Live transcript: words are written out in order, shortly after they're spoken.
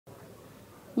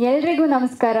ಎಲ್ರಿಗೂ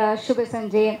ನಮಸ್ಕಾರ, ಶುಭ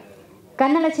ಸಂಜೆ.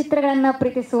 ಕನ್ನಡ ಚಿತ್ರಗಳನ್ನು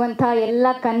ಪ್ರೀತಿಸುವಂಥ ಎಲ್ಲ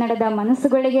ಕನ್ನಡದ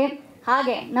ಮನಸ್ಸುಗಳಿಗೆ,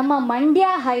 ಹಾಗೆ ನಮ್ಮ ಮಂಡ್ಯ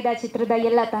ಹಾಯ್ದ ಚಿತ್ರದ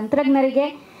ಎಲ್ಲ ತಂತ್ರಜ್ಞರಿಗೆ,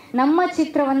 ನಮ್ಮ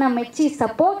ಚಿತ್ರವನ್ನು ಮೆಚ್ಚಿ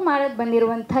ಸಪೋರ್ಟ್ ಮಾಡೋದು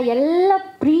ಬಂದಿರುವಂಥ ಎಲ್ಲ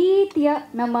ಪ್ರೀತಿಯ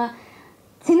ನಮ್ಮ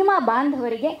ಸಿನಿಮಾ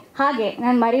ಬಾಂಧವರಿಗೆ, ಹಾಗೆ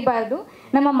ನಾನು ಮರಿಬಾರ್ದು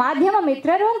ನಮ್ಮ ಮಾಧ್ಯಮ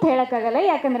ಮಿತ್ರರು ಅಂತ ಹೇಳೋಕ್ಕಾಗಲ್ಲ,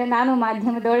 ಯಾಕಂದರೆ ನಾನು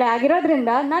ಮಾಧ್ಯಮದೊಳೆ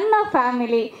ಆಗಿರೋದ್ರಿಂದ ನನ್ನ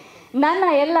ಫ್ಯಾಮಿಲಿ, ನನ್ನ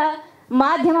ಎಲ್ಲ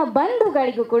ಮಾಧ್ಯಮ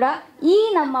ಬಂಧುಗಳಿಗೂ ಕೂಡ ಈ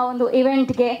ನಮ್ಮ ಒಂದು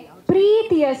ಇವೆಂಟ್ಗೆ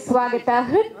ಪ್ರೀತಿಯ ಸ್ವಾಗತ,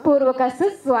 ಹೃತ್ಪೂರ್ವಕ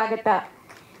ಸುಸ್ವಾಗತ.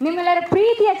 ನಿಮ್ಮೆಲ್ಲರ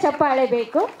ಪ್ರೀತಿಯ ಚಪ್ಪಾಳೆ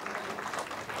ಬೇಕು.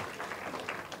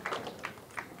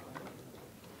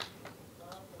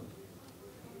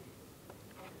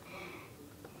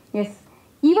 ಎಸ್,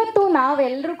 ಇವತ್ತು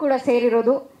ನಾವೆಲ್ಲರೂ ಕೂಡ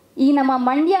ಸೇರಿರೋದು ಈ ನಮ್ಮ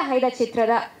ಮಂಡ್ಯ ಹಾಯ್ದ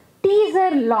ಚಿತ್ರದ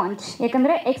ಟೀಸರ್ ಲಾಂಚ್.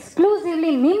 ಯಾಕಂದರೆ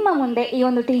ಎಕ್ಸ್ಕ್ಲೂಸಿವ್ಲಿ ನಿಮ್ಮ ಮುಂದೆ ಈ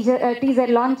ಒಂದು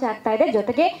ಟೀಸರ್ ಲಾಂಚ್ ಆಗ್ತಾ ಇದೆ.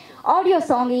 ಜೊತೆಗೆ ಆಡಿಯೋ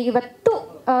ಸಾಂಗ್ ಇವತ್ತು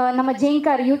ನಮ್ಮ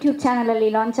ಜೇಂಕಾರ್ ಯೂಟ್ಯೂಬ್ ಚಾನಲಲ್ಲಿ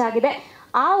ಲಾಂಚ್ ಆಗಿದೆ.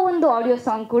 ಆ ಒಂದು ಆಡಿಯೋ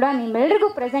ಸಾಂಗ್ ಕೂಡ ನಿಮ್ಮೆಲ್ಲರಿಗೂ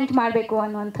ಪ್ರೆಸೆಂಟ್ ಮಾಡಬೇಕು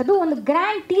ಅನ್ನುವಂಥದ್ದು, ಒಂದು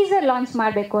ಗ್ರ್ಯಾಂಡ್ ಟೀಸರ್ ಲಾಂಚ್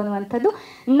ಮಾಡಬೇಕು ಅನ್ನುವಂಥದ್ದು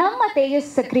ನಮ್ಮ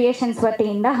ತೇಜಸ್ ಕ್ರಿಯೇಷನ್ಸ್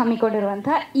ವತಿಯಿಂದ ಹಮ್ಮಿಕೊಂಡಿರುವಂಥ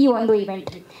ಈ ಒಂದು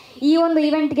ಇವೆಂಟ್. ಈ ಒಂದು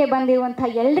ಇವೆಂಟ್ಗೆ ಬಂದಿರುವಂಥ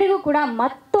ಎಲ್ರಿಗೂ ಕೂಡ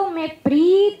ಮತ್ತೊಮ್ಮೆ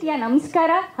ಪ್ರೀತಿಯ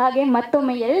ನಮಸ್ಕಾರ, ಹಾಗೆ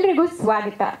ಮತ್ತೊಮ್ಮೆ ಎಲ್ರಿಗೂ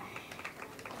ಸ್ವಾಗತ.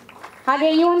 ಹಾಗೆ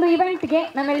ಈ ಒಂದು ಇವೆಂಟ್ಗೆ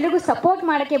ನಮ್ಮೆಲ್ಲರಿಗೂ ಸಪೋರ್ಟ್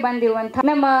ಮಾಡೋಕ್ಕೆ ಬಂದಿರುವಂಥ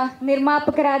ನಮ್ಮ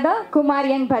ನಿರ್ಮಾಪಕರಾದ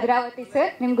ಕುಮಾರಿಯನ್ ಭದ್ರಾವತಿ ಸರ್,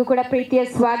 ನಿಮಗೂ ಕೂಡ ಪ್ರೀತಿಯ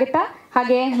ಸ್ವಾಗತ.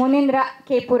 ಹಾಗೆ ಮುನೀಂದ್ರ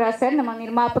ಕೇಪುರ ಸರ್, ನಮ್ಮ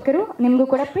ನಿರ್ಮಾಪಕರು, ನಿಮಗೂ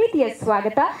ಕೂಡ ಪ್ರೀತಿಯ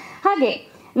ಸ್ವಾಗತ. ಹಾಗೆ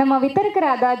ನಮ್ಮ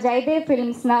ವಿತರಕರಾದ ಜಯದೇವ್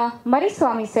ಫಿಲ್ಮ್ಸ್ನ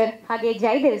ಮರಿಸ್ವಾಮಿ ಸರ್, ಹಾಗೆ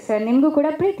ಜಯದೇವ್ ಸರ್, ನಿಮಗೂ ಕೂಡ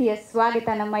ಪ್ರೀತಿಯ ಸ್ವಾಗತ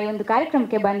ನಮ್ಮ ಈ ಒಂದು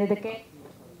ಕಾರ್ಯಕ್ರಮಕ್ಕೆ ಬಂದಿದ್ದಕ್ಕೆ.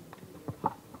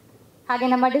 ಹಾಗೆ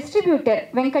ನಮ್ಮ ಡಿಸ್ಟ್ರಿಬ್ಯೂಟರ್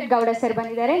ವೆಂಕಟ್ ಗೌಡ ಸರ್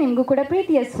ಬಂದಿದ್ದಾರೆ, ನಿಮಗೂ ಕೂಡ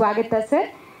ಪ್ರೀತಿಯ ಸ್ವಾಗತ ಸರ್.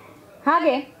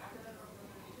 ಹಾಗೆ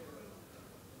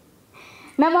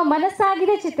ನಮ್ಮ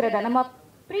ಮನಸ್ಸಾಗಿದೆ ಚಿತ್ರದ ನಮ್ಮ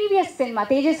ಪ್ರೀವಿಯಸ್ ಸಿನಿಮಾ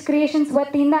ತೇಜಸ್ ಕ್ರಿಯೇಷನ್ಸ್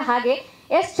ವತಿಯಿಂದ, ಹಾಗೆ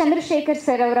ಎಸ್ ಚಂದ್ರಶೇಖರ್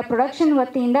ಸರ್ ಅವರ ಪ್ರೊಡಕ್ಷನ್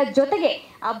ವತಿಯಿಂದ, ಜೊತೆಗೆ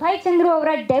ಅಭಯ್ ಚಂದ್ರು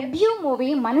ಅವರ ಡೆಬ್ಯೂ ಮೂವಿ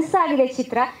ಮನಸ್ಸಾಗಿದೆ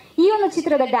ಚಿತ್ರ, ಈ ಒಂದು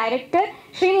ಚಿತ್ರದ ಡೈರೆಕ್ಟರ್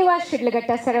ಶ್ರೀನಿವಾಸ್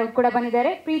ಶಿಡ್ಲಘಟ್ಟ ಸರ್ ಅವರು ಕೂಡ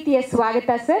ಬಂದಿದ್ದಾರೆ, ಪ್ರೀತಿಯ ಸ್ವಾಗತ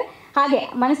ಸರ್. ಹಾಗೆ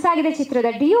ಮನಸ್ಸಾಗಿದೆ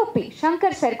ಚಿತ್ರದ DOP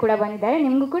ಶಂಕರ್ ಸರ್ ಕೂಡ ಬಂದಿದ್ದಾರೆ,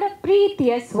 ನಿಮಗೂ ಕೂಡ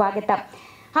ಪ್ರೀತಿಯ ಸ್ವಾಗತ.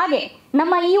 ಹಾಗೆ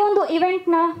ನಮ್ಮ ಈ ಒಂದು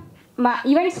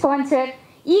event sponsor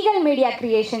eagle media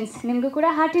creations, ನಿಮಗೂ ಕೂಡ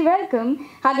ಹಾರ್ಟಿ ವೆಲ್ಕಮ್.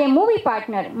 ಹಾಗೆ ಮೂವಿ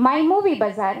ಪಾರ್ಟ್ನರ್ ಮೈ ಮೂವಿ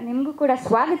ಬಜಾರ್, ನಿಮಗೂ ಕೂಡ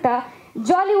ಸ್ವಾಗತ.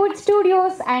 ಜಾಲಿವುಡ್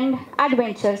ಸ್ಟುಡಿಯೋಸ್ ಆ್ಯಂಡ್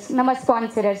ಅಡ್ವೆಂಚರ್ಸ್, ನಮ್ಮ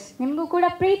ಸ್ಪಾನ್ಸರರ್ಸ್, ನಿಮಗೂ ಕೂಡ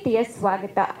ಪ್ರೀತಿಯ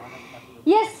ಸ್ವಾಗತ.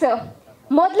 ಎಸ್,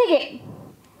 ಮೊದಲಿಗೆ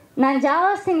ನಾನು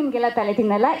ಜಾಸ್ತಿ ನಿಮಗೆಲ್ಲ ತಲೆ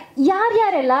ತಿನ್ನಲ್ಲ,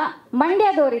 ಯಾರ್ಯಾರೆಲ್ಲ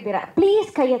ಮಂಡ್ಯದವರಿದ್ದೀರಾ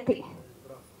ಪ್ಲೀಸ್ ಕೈ ಎತ್ತಿ.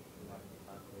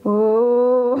 ಓ,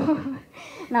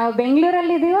 ನಾವು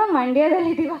ಬೆಂಗಳೂರಲ್ಲಿದ್ದೀವ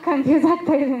ಮಂಡ್ಯದಲ್ಲಿದ್ದೀವ ಕನ್ಫ್ಯೂಸ್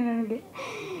ಆಗ್ತಾ ಇದೆ ನನಗೆ.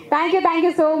 Thank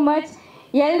you so much.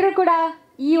 ಎಲ್ಲರೂ ಕೂಡ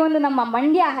ಈ ಒಂದು ನಮ್ಮ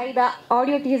ಮಂಡ್ಯ ಹಾಯ್ದ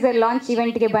ಆಡಿಯೋ ಟೀಸರ್ ಲಾಂಚ್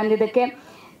ಇವೆಂಟ್ಗೆ ಬಂದಿದ್ದಕ್ಕೆ,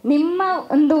 ನಿಮ್ಮ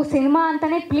ಒಂದು ಸಿನಿಮಾ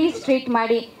ಅಂತಲೇ ಪ್ಲೀಸ್ ಟ್ರೀಟ್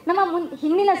ಮಾಡಿ. ನಮ್ಮ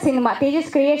ಹಿಂದಿನ ಸಿನಿಮಾ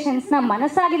ತೇಜಸ್ ಕ್ರಿಯೇಷನ್ಸ್ನ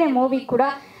ಮನಸ್ಸಾಗಿದೆ ಮೂವಿ ಕೂಡ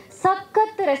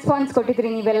ಸಖತ್ ರೆಸ್ಪಾನ್ಸ್ ಕೊಟ್ಟಿದ್ರಿ,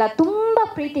 ನೀವೆಲ್ಲ ತುಂಬ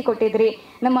ಪ್ರೀತಿ ಕೊಟ್ಟಿದ್ರಿ.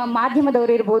 ನಮ್ಮ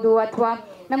ಮಾಧ್ಯಮದವರು ಇರ್ಬೋದು, ಅಥವಾ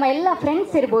ನಮ್ಮ ಎಲ್ಲ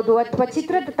ಫ್ರೆಂಡ್ಸ್ ಇರ್ಬೋದು, ಅಥವಾ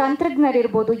ಚಿತ್ರದ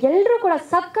ತಂತ್ರಜ್ಞರಿರ್ಬೋದು, ಎಲ್ಲರೂ ಕೂಡ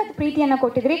ಸಖತ್ ಪ್ರೀತಿಯನ್ನು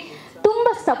ಕೊಟ್ಟಿದ್ರಿ, ತುಂಬ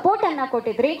ಸಪೋರ್ಟನ್ನು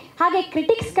ಕೊಟ್ಟಿದ್ರಿ. ಹಾಗೆ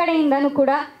ಕ್ರಿಟಿಕ್ಸ್ ಕಡೆಯಿಂದನೂ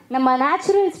ಕೂಡ ನಮ್ಮ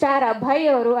ನ್ಯಾಚುರಲ್ ಸ್ಟಾರ್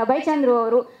ಅಭಯ್ ಚಂದ್ರು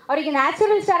ಅವರಿಗೆ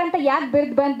ನ್ಯಾಚುರಲ್ ಸ್ಟಾರ್ ಅಂತ ಯಾಕೆ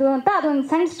ಬಿರುದು ಬಂತು ಅಂತ ಅದೊಂದು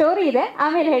ಸಣ್ಣ ಸ್ಟೋರಿ ಇದೆ,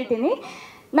 ಆಮೇಲೆ ಹೇಳ್ತೀನಿ.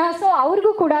 ಸೊ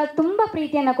ಅವ್ರಿಗೂ ಕೂಡ ತುಂಬ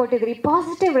ಪ್ರೀತಿಯನ್ನು ಕೊಟ್ಟಿದ್ರಿ,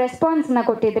 ಪಾಸಿಟಿವ್ ರೆಸ್ಪಾನ್ಸನ್ನು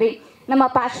ಕೊಟ್ಟಿದ್ರಿ. ನಮ್ಮ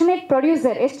passionate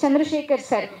producer S Chandrashekhar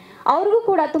sir, ಅವ್ರಿಗೂ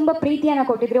ಕೂಡ ತುಂಬ ಪ್ರೀತಿಯನ್ನು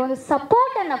ಕೊಟ್ಟಿದ್ರಿ, ಒಂದು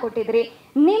ಸಪೋರ್ಟನ್ನು ಕೊಟ್ಟಿದ್ರಿ.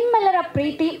 ನಿಮ್ಮೆಲ್ಲರ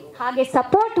ಪ್ರೀತಿ ಹಾಗೆ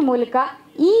ಸಪೋರ್ಟ್ ಮೂಲಕ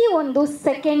ಈ ಒಂದು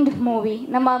ಸೆಕೆಂಡ್ ಮೂವಿ,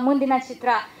 ನಮ್ಮ ಮುಂದಿನ ಚಿತ್ರ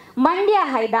ಮಂಡ್ಯ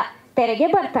ಹಾಯ್ದ ತೆರೆಗೆ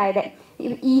ಬರ್ತಾ ಇದೆ.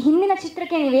 ಈ ಹಿಂದಿನ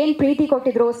ಚಿತ್ರಕ್ಕೆ ನೀವೇನು ಪ್ರೀತಿ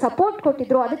ಕೊಟ್ಟಿದ್ರು, ಸಪೋರ್ಟ್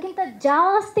ಕೊಟ್ಟಿದ್ರು, ಅದಕ್ಕಿಂತ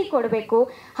ಜಾಸ್ತಿ ಕೊಡಬೇಕು.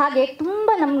 ಹಾಗೆ ತುಂಬ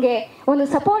ನಮಗೆ ಒಂದು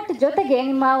ಸಪೋರ್ಟ್ ಜೊತೆಗೆ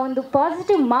ನಿಮ್ಮ ಒಂದು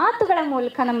ಪಾಸಿಟಿವ್ ಮಾತುಗಳ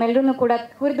ಮೂಲಕ ನಮ್ಮೆಲ್ಲರೂ ಕೂಡ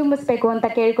ಹುರಿದುಂಬಿಸ್ಬೇಕು ಅಂತ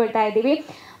ಕೇಳ್ಕೊಳ್ತಾ ಇದ್ದೀವಿ.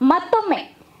 ಮತ್ತೊಮ್ಮೆ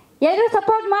ಎಲ್ಲರೂ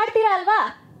ಸಪೋರ್ಟ್ ಮಾಡ್ತೀರಾ ಅಲ್ವಾ?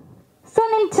 ಸೊ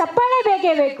ನಿಮ್ಮ ಚಪ್ಪಾಳೆ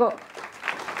ಬೇಕೇ ಬೇಕು.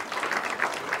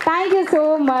 Thank you so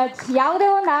much. ಯಾವುದೇ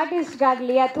ಒಂದು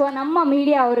ಆರ್ಟಿಸ್ಟ್ಗಾಗಲಿ ಅಥವಾ ನಮ್ಮ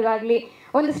ಮೀಡಿಯಾ ಅವ್ರಿಗಾಗಲಿ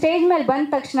ಒಂದು ಸ್ಟೇಜ್ ಮೇಲೆ ಬಂದ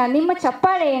ತಕ್ಷಣ ನಿಮ್ಮ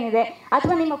ಚಪ್ಪಾಳೆ ಏನಿದೆ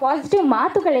ಅಥವಾ ನಿಮ್ಮ ಪಾಸಿಟಿವ್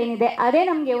ಮಾತುಗಳೇನಿದೆ ಅದೇ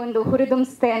ನಮಗೆ ಒಂದು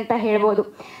ಹುರಿದುಂಬಿಸುತ್ತೆ ಅಂತ ಹೇಳ್ಬೋದು.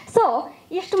 ಸೊ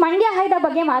ಇಷ್ಟು ಮಂಡ್ಯ ಹಾಯ್ದ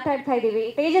ಬಗ್ಗೆ ಮಾತಾಡ್ತಾ ಇದ್ದೀವಿ.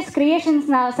 ತೇಜಸ್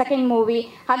ಕ್ರಿಯೇಷನ್ಸ್ನ ಸೆಕೆಂಡ್ ಮೂವಿ,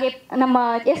 ಹಾಗೆ ನಮ್ಮ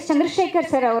ಎಸ್ ಚಂದ್ರಶೇಖರ್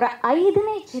ಸರ್ ಅವರ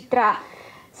 5ನೇ ಚಿತ್ರ.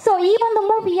 ಸೊ ಈ ಒಂದು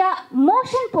ಮೂವಿಯ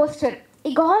ಮೋಷನ್ ಪೋಸ್ಟರ್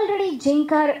ಈಗ ಆಲ್ರೆಡಿ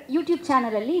ಜಿಂಕಾರ್ ಯೂಟ್ಯೂಬ್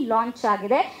ಚಾನಲಲ್ಲಿ ಲಾಂಚ್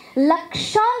ಆಗಿದೆ,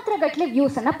 ಲಕ್ಷಾಂತರ ಗಟ್ಟಲೆ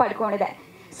ವ್ಯೂಸನ್ನು ಪಡ್ಕೊಂಡಿದೆ.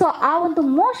 ಸೊ ಆ ಒಂದು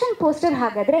ಮೋಷನ್ ಪೋಸ್ಟರ್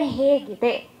ಹಾಗಾದರೆ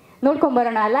ಹೇಗಿದೆ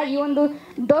ನೋಡ್ಕೊಂಬರೋಣ ಅಲ್ಲ? ಈ ಒಂದು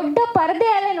ದೊಡ್ಡ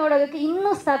ಪರದೆಯಲ್ಲೇ ನೋಡೋದಕ್ಕೆ ಇನ್ನೂ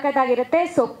ಸಖತ್ತಾಗಿರುತ್ತೆ.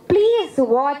 So please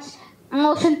watch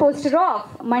motion poster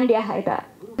of Mandya ಹಾಯ್ದ.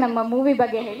 ನಮ್ಮ ಮೂವಿ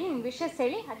ಬಗ್ಗೆ ಹೇಳಿ, ನಿಮ್ಮ ವಿಷಸ್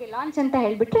ಹೇಳಿ, ಹಾಗೆ ಲಾಂಚ್ ಅಂತ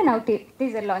ಹೇಳಿಬಿಟ್ರೆ ನಾವು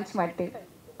ಟೀಸರ್ ಲಾಂಚ್ ಮಾಡ್ತೀವಿ.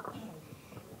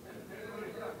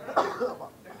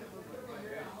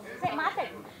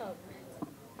 ಮಾತಾಡಿ.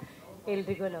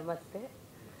 ಎಲ್ರಿಗೂ ನಮಸ್ತೆ.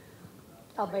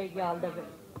 ಅಭಯ್ಗೆ all the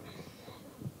best.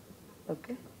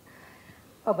 Okay,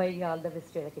 ಅಭಯ್ಗೆ all the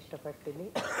best ಹೇಳಕ್ಕೆ ಇಷ್ಟಪಡ್ತೀನಿ.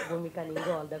 ಭೂಮಿಕಾ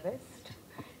ನಿಮಗೂ all the best.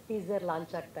 Teaser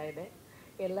launch ಆಗ್ತಾ ಇದೆ,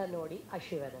 ಎಲ್ಲ ನೋಡಿ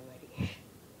ಆಶೀರ್ವಾದ ಮಾಡಿ.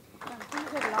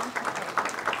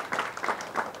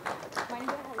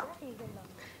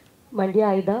 Mandya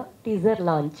ಹಾಯ್ದ teaser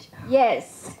launch.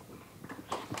 Yes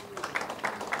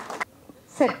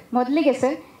sir, ಮೊದಲಿಗೆ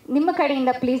ಸರ್ ನಿಮ್ಮ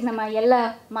ಕಡೆಯಿಂದ ಪ್ಲೀಸ್ ನಮ್ಮ ಎಲ್ಲ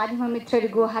ಮಾಧ್ಯಮ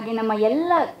ಮಿತ್ರರಿಗೂ ಹಾಗೆ ನಮ್ಮ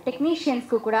ಎಲ್ಲ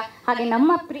ಟೆಕ್ನಿಷಿಯನ್ಸ್ಗೂ ಕೂಡ ಹಾಗೆ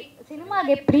ನಮ್ಮ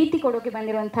ಸಿನಿಮಾಗೆ ಪ್ರೀತಿ ಕೊಡೋಕೆ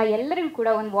ಬಂದಿರುವಂಥ ಎಲ್ಲರಿಗೂ ಕೂಡ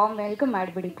ಒಂದು ವಾರ್ಮ್ ವೆಲ್ಕಮ್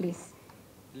ಮಾಡಿಬಿಡಿ ಪ್ಲೀಸ್.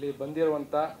 ಇಲ್ಲಿ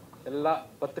ಬಂದಿರುವಂಥ ಎಲ್ಲ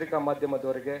ಪತ್ರಿಕಾ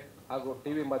ಮಾಧ್ಯಮದವರಿಗೆ ಹಾಗೂ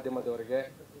ಟಿ ವಿ ಮಾಧ್ಯಮದವರಿಗೆ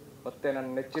ಮತ್ತು ನನ್ನ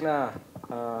ನೆಚ್ಚಿನ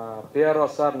P R O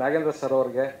sir Nagendra sir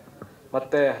ಅವ್ರಿಗೆ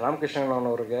ಮತ್ತು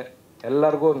ರಾಮಕೃಷ್ಣನವ್ರಿಗೆ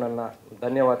ಎಲ್ಲರಿಗೂ ನನ್ನ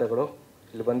ಧನ್ಯವಾದಗಳು.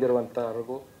 ಇಲ್ಲಿ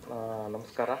ಬಂದಿರುವಂಥವ್ರಿಗೂ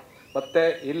ನಮಸ್ಕಾರ. ಮತ್ತು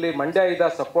ಇಲ್ಲಿ ಮಂಡ್ಯ ಹಾಯ್ದ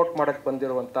ಸಪೋರ್ಟ್ ಮಾಡೋಕ್ಕೆ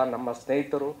ಬಂದಿರುವಂಥ ನಮ್ಮ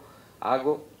ಸ್ನೇಹಿತರು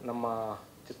ಹಾಗೂ ನಮ್ಮ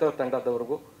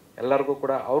ಚಿತ್ರತಂಡದವ್ರಿಗೂ ಎಲ್ಲರಿಗೂ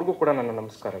ಕೂಡ ಅವ್ರಿಗೂ ಕೂಡ ನನ್ನ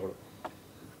ನಮಸ್ಕಾರಗಳು.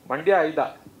 ಮಂಡ್ಯ ಹಾಯ್ದ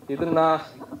ಇದನ್ನು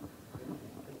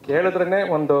ಕೇಳಿದ್ರೇ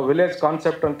ಒಂದು ವಿಲೇಜ್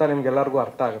ಕಾನ್ಸೆಪ್ಟ್ ಅಂತ ನಿಮ್ಗೆಲ್ಲರಿಗೂ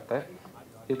ಅರ್ಥ ಆಗುತ್ತೆ.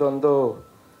 ಇದೊಂದು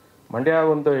ಮಂಡ್ಯ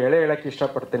ಒಂದು ಹೇಳಕ್ಕೆ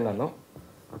ಇಷ್ಟಪಡ್ತೀನಿ ನಾನು.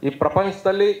 ಈ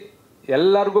ಪ್ರಪಂಚದಲ್ಲಿ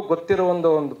ಎಲ್ಲರಿಗೂ ಗೊತ್ತಿರೋ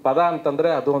ಒಂದು ಪದ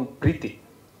ಅಂತಂದರೆ ಅದು ಒಂದು ಪ್ರೀತಿ.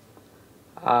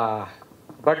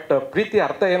 ಬಟ್ ಪ್ರೀತಿ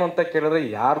ಅರ್ಥ ಏನು ಅಂತ ಕೇಳಿದ್ರೆ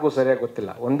ಯಾರಿಗೂ ಸರಿಯಾಗಿ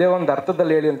ಗೊತ್ತಿಲ್ಲ. ಒಂದೇ ಒಂದು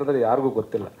ಅರ್ಥದಲ್ಲಿ ಹೇಳಿ ಅಂತಂದರೆ ಯಾರಿಗೂ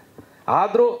ಗೊತ್ತಿಲ್ಲ.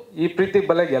 ಆದರೂ ಈ ಪ್ರೀತಿ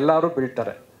ಬಲೆಗೆ ಎಲ್ಲರೂ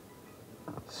ಬೀಳ್ತಾರೆ.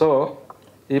 ಸೊ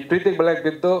ಈ ಪ್ರೀತಿಗೆ ಬಲೆಗೆ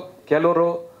ಬಿದ್ದು ಕೆಲವರು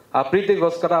ಆ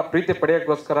ಪ್ರೀತಿಗೋಸ್ಕರ ಆ ಪ್ರೀತಿ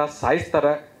ಪಡೆಯೋಕ್ಕೋಸ್ಕರ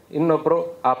ಸಾಯಿಸ್ತಾರೆ, ಇನ್ನೊಬ್ಬರು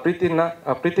ಆ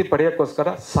ಪ್ರೀತಿ ಪಡೆಯೋಕ್ಕೋಸ್ಕರ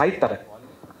ಸಾಯ್ತಾರೆ.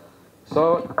 ಸೊ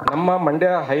ನಮ್ಮ ಮಂಡ್ಯ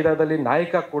ಹಾಯ್ದದಲ್ಲಿ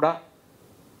ನಾಯಕ ಕೂಡ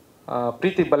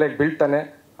ಪ್ರೀತಿ ಬಲೆಗೆ ಬೀಳ್ತಾನೆ.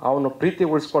 ಅವನು ಪ್ರೀತಿ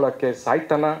ಉಳಿಸ್ಕೊಳ್ಳೋಕ್ಕೆ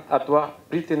ಸಾಯ್ತಾನ ಅಥವಾ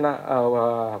ಪ್ರೀತಿನ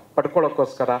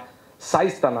ಪಡ್ಕೊಳ್ಳೋಕ್ಕೋಸ್ಕರ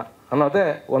ಸಾಯಿಸ್ತಾನ ಅನ್ನೋದೇ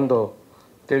ಒಂದು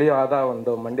ತಿಳಿಯಾದ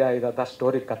ಒಂದು ಮಂಡ್ಯ ಹಾಯ್ದದ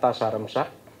ಸ್ಟೋರಿ ಕಥಾ ಸಾರಾಂಶ.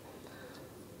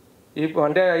 ಈ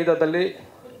ಮಂಡ್ಯ ಹಾಯ್ದದಲ್ಲಿ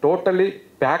ಟೋಟಲಿ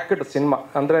ಪ್ಯಾಕ್ಡ್ ಸಿನಿಮಾ,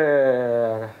 ಅಂದರೆ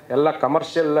ಎಲ್ಲ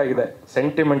ಕಮರ್ಷಿಯಲ್ ಇದೆ,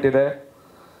 ಸೆಂಟಿಮೆಂಟ್ ಇದೆ,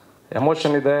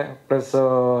 ಎಮೋಷನ್ ಇದೆ, ಪ್ಲಸ್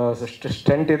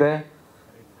ಸ್ಟೆಂಟ್ ಇದೆ,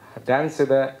 ಡ್ಯಾನ್ಸ್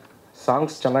ಇದೆ,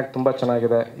 ಸಾಂಗ್ಸ್ ತುಂಬ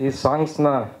ಚೆನ್ನಾಗಿದೆ. ಈ ಸಾಂಗ್ಸ್ನ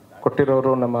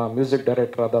ಕೊಟ್ಟಿರೋರು ನಮ್ಮ ಮ್ಯೂಸಿಕ್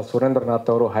ಡೈರೆಕ್ಟರ್ ಆದ ಸುರೇಂದ್ರನಾಥ್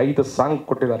ಅವರು 5 ಸಾಂಗ್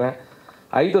ಕೊಟ್ಟಿದ್ದಾರೆ.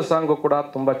 5 ಸಾಂಗು ಕೂಡ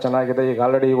ತುಂಬ ಚೆನ್ನಾಗಿದೆ. ಈಗ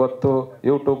ಆಲ್ರೆಡಿ ಇವತ್ತು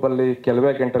ಯೂಟ್ಯೂಬಲ್ಲಿ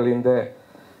ಕೆಲವೇ ಗಂಟೆల ಹಿಂದೆ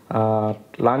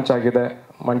ಲಾಂಚ್ ಆಗಿದೆ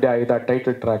ಮಂಡ್ಯ ಹಾಯ್ದ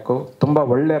ಟೈಟಲ್ ಟ್ರ್ಯಾಕು. ತುಂಬ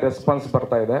ಒಳ್ಳೆ ರೆಸ್ಪಾನ್ಸ್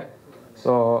ಬರ್ತಾ ಇದೆ.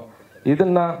 ಸೊ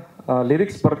ಇದನ್ನು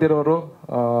ಲಿರಿಕ್ಸ್ ಬರೆದಿರೋರು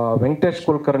ವೆಂಕಟೇಶ್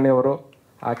ಕುಲಕರ್ಣಿ ಅವರು.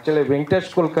 ಆ್ಯಕ್ಚುಲಿ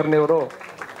ವೆಂಕಟೇಶ್ ಕುಲಕರ್ಣಿ ಅವರು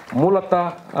ಮೂಲತಃ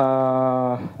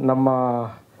ನಮ್ಮ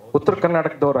ಉತ್ತರ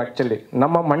ಕರ್ನಾಟಕದವ್ರು. ಆ್ಯಕ್ಚುಲಿ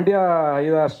ನಮ್ಮ ಮಂಡ್ಯ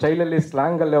ಹಾಯ್ದ ಸ್ಟೈಲಲ್ಲಿ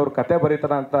ಸ್ಲ್ಯಾಂಗಲ್ಲಿ ಅವ್ರು ಕತೆ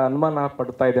ಬರೀತಾರ ಅಂತ ಅನುಮಾನ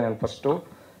ಪಡ್ತಾ ಇದ್ದೆ ನಾನು ಫಸ್ಟು.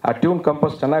 ಆ ಟ್ಯೂನ್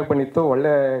ಕಂಪೋಸ್ ಚೆನ್ನಾಗಿ ಬಂದಿತ್ತು,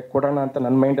 ಒಳ್ಳೆ ಕೊಡೋಣ ಅಂತ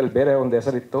ನನ್ನ ಮೈಂಡಲ್ಲಿ ಬೇರೆ ಒಂದು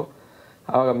ಹೆಸರಿತ್ತು.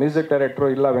 ಆವಾಗ ಮ್ಯೂಸಿಕ್ ಡೈರೆಕ್ಟ್ರು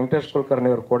ಇಲ್ಲ ವೆಂಕಟೇಶ್ ಕುಲಕರ್ಣಿ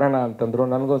ಅವ್ರು ಕೊಡೋಣ ಅಂತಂದರು.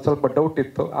 ನನಗೊಂದು ಸ್ವಲ್ಪ ಡೌಟ್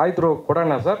ಇತ್ತು. ಆಯಿತು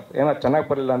ಕೊಡೋಣ ಸರ್, ಏನೋ ಚೆನ್ನಾಗಿ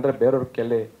ಬರಲಿಲ್ಲ ಅಂದರೆ ಬೇರೆಯವ್ರ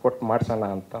ಕೇಳಿ ಕೊಟ್ಟು ಮಾಡಿಸೋಣ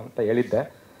ಅಂತ ಹೇಳಿದ್ದೆ.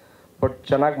 ಬಟ್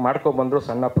ಚೆನ್ನಾಗಿ ಮಾಡ್ಕೊಬಂದರು.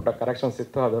 ಸಣ್ಣ ಪುಟ್ಟ ಕರೆಕ್ಷನ್ಸ್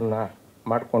ಇತ್ತು, ಅದನ್ನು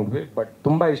ಮಾಡ್ಕೊಂಡ್ವಿ. ಬಟ್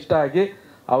ತುಂಬ ಇಷ್ಟ ಆಗಿ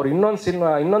ಅವ್ರು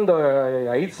ಇನ್ನೊಂದು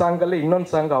 5 ಸಾಂಗಲ್ಲಿ ಇನ್ನೊಂದು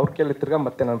ಸಾಂಗ್ ಅವ್ರ ಕೇಳಿ ತಿರ್ಗಾ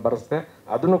ಮತ್ತೆ ನಾನು ಬರೆಸ್ದೆ.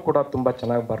 ಅದನ್ನು ಕೂಡ ತುಂಬ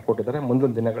ಚೆನ್ನಾಗಿ ಬರ್ಕೊಟ್ಟಿದ್ದಾರೆ. ಮುಂದಿನ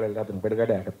ದಿನಗಳಲ್ಲಿ ಅದನ್ನು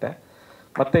ಬಿಡುಗಡೆ ಆಗುತ್ತೆ.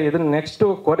 ಮತ್ತು ಇದನ್ನು ನೆಕ್ಸ್ಟು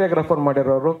ಕೊರಿಯೋಗ್ರಾಫರ್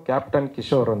ಮಾಡಿರೋರು ಕ್ಯಾಪ್ಟನ್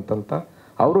ಕಿಶೋರ್ ಅಂತಂತ.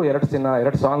 ಅವರು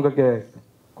 2 ಸಾಂಗ್ಗೆ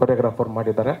ಕೊರಿಯೋಗ್ರಾಫರ್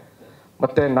ಮಾಡಿದ್ದಾರೆ.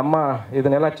 ಮತ್ತು ನಮ್ಮ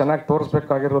ಇದನ್ನೆಲ್ಲ ಚೆನ್ನಾಗಿ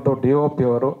ತೋರಿಸ್ಬೇಕಾಗಿರೋದು DOP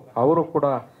ಅವರು ಕೂಡ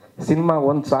ಸಿನಿಮಾ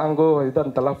ಒಂದು ಸಾಂಗು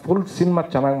ಇದಂತಲ್ಲ ಫುಲ್ ಸಿನಿಮಾ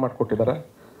ಚೆನ್ನಾಗಿ ಮಾಡಿಕೊಟ್ಟಿದ್ದಾರೆ.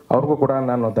 ಅವ್ರಿಗೂ ಕೂಡ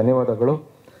ನಾನು ಧನ್ಯವಾದಗಳು.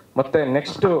 ಮತ್ತು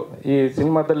ನೆಕ್ಸ್ಟು ಈ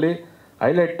ಸಿನಿಮಾದಲ್ಲಿ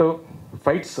ಹೈಲೈಟು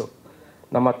ಫೈಟ್ಸು.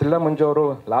 ನಮ್ಮ ಮಂಜು ಅವರು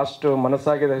ಲಾಸ್ಟ್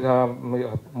ಮನಸ್ಸಾಗಿದೆ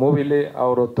ಮೂವಿಲಿ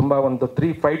ಅವರು ತುಂಬ ಒಂದು 3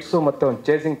 ಫೈಟ್ಸು ಮತ್ತು ಒಂದು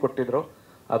ಚೇಸಿಂಗ್ ಕೊಟ್ಟಿದ್ದರು.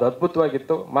 ಅದು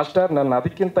ಅದ್ಭುತವಾಗಿತ್ತು. ಮಾಸ್ಟರ್ ನಾನು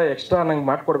ಅದಕ್ಕಿಂತ ಎಕ್ಸ್ಟ್ರಾ ನಂಗೆ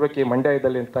ಮಾಡಿಕೊಡ್ಬೇಕು ಈ ಮಂಡ್ಯ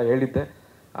ಹಾಯ್ದಲ್ಲಿ ಅಂತ ಹೇಳಿದ್ದೆ.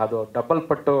 ಅದು ಡಬಲ್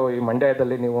ಪಟ್ಟು ಈ ಮಂಡ್ಯ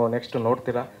ಹಾಯ್ದಲ್ಲಿ ನೀವು ನೆಕ್ಸ್ಟ್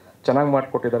ನೋಡ್ತೀರಾ. ಚೆನ್ನಾಗಿ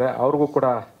ಮಾಡಿಕೊಟ್ಟಿದ್ದಾರೆ. ಅವ್ರಿಗೂ ಕೂಡ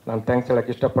ನಾನು ಥ್ಯಾಂಕ್ಸ್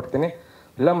ಹೇಳೋಕ್ಕೆ ಇಷ್ಟಪಡ್ತೀನಿ.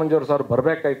 ಮಂಜು ಅವರು ಸರ್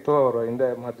ಬರಬೇಕಾಯ್ತು, ಅವರು ಹಿಂದೆ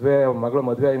ಮಗಳು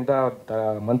ಮದುವೆಯಿಂದ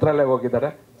ಮಂತ್ರಾಲಯಕ್ಕೆ ಹೋಗಿದ್ದಾರೆ.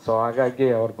 ಸೊ ಹಾಗಾಗಿ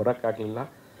ಅವ್ರು ಬರೋಕ್ಕಾಗಲಿಲ್ಲ.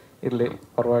 ಇರಲಿ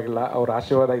ಪರವಾಗಿಲ್ಲ, ಅವ್ರ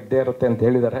ಆಶೀರ್ವಾದ ಇದ್ದೇ ಇರುತ್ತೆ ಅಂತ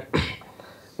ಹೇಳಿದ್ದಾರೆ.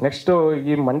 ನೆಕ್ಸ್ಟು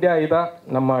ಈ ಮಂಡ್ಯ ಹಾಯ್ದ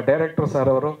ನಮ್ಮ ಡೈರೆಕ್ಟ್ರು ಸರ್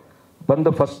ಅವರು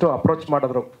ಬಂದು ಫಸ್ಟು ಅಪ್ರೋಚ್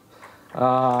ಮಾಡಿದ್ರು.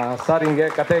 ಸರ್ ಹಿಂಗೆ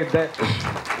ಕತೆ ಇದ್ದೆ,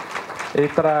 ಈ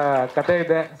ಥರ ಕತೆ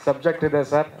ಇದೆ, ಸಬ್ಜೆಕ್ಟ್ ಇದೆ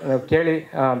ಸರ್ ನೀವು ಕೇಳಿ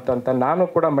ಅಂತಂತ ನಾನು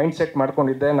ಕೂಡ ಮೈಂಡ್ ಸೆಟ್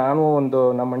ಮಾಡ್ಕೊಂಡಿದ್ದೆ. ನಾನು ಒಂದು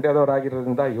ನಮ್ಮ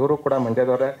ಮಂಡ್ಯದವರಾಗಿರೋದ್ರಿಂದ ಇವರು ಕೂಡ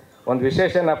ಮಂಡ್ಯದವರೇ. ಒಂದು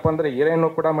ವಿಶೇಷ ಏನಪ್ಪ ಅಂದರೆ ಹೀರೋಯಿನು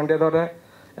ಕೂಡ ಮಂಡ್ಯದವರೇ,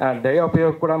 DOP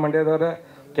ಕೂಡ ಮಂಡ್ಯದವರೇ,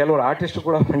 ಕೆಲವರು ಆರ್ಟಿಸ್ಟು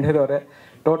ಕೂಡ ಮಂಡ್ಯದವರೇ.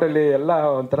 ಟೋಟಲಿ ಎಲ್ಲ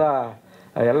ಒಂಥರ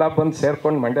ಎಲ್ಲ ಬಂದು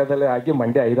ಸೇರ್ಕೊಂಡು ಮಂಡ್ಯದಲ್ಲೇ ಆಗಿ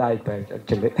ಮಂಡ್ಯ ಹಾಯ್ದ ಆಯ್ತು.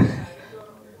 ಆ್ಯಕ್ಚುಲಿ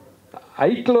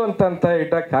ಐಕ್ಲು ಅಂತ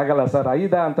ಇಟ್ಟಕ್ಕಾಗಲ್ಲ ಸರ್.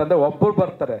 ಹಾಯ್ದ ಅಂತಂದರೆ ಒಬ್ಬರು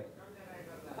ಬರ್ತಾರೆ.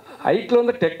 ಐಕ್ಲು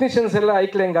ಅಂದರೆ ಟೆಕ್ನಿಷಿಯನ್ಸ್ ಎಲ್ಲ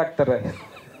ಐಕ್ಲು ಹೆಂಗೆ ಆಗ್ತಾರೆ?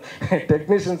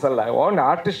 ಟೆಕ್ನಿಷಿಯನ್ಸ್ ಅಲ್ಲ, ಓನ್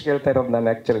ಆರ್ಟಿಸ್ಟ್ ಹೇಳ್ತಾ ಇರೋದು ನಾನು.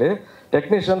 ಆ್ಯಕ್ಚುಲಿ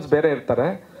ಟೆಕ್ನಿಷಿಯನ್ಸ್ ಬೇರೆ ಇರ್ತಾರೆ.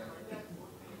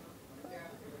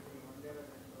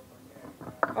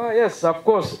 Yes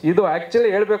of course. ಇದು ಆ್ಯಕ್ಚುಲಿ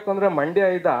ಹೇಳಬೇಕು ಅಂದರೆ ಮಂಡ್ಯ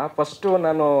ಹಾಯ್ದ ಫಸ್ಟು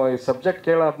ನಾನು ಈ ಸಬ್ಜೆಕ್ಟ್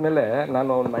ಕೇಳಾದ್ಮೇಲೆ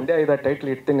ನಾನು ಮಂಡ್ಯ ಹಾಯ್ದ ಟೈಟ್ಲ್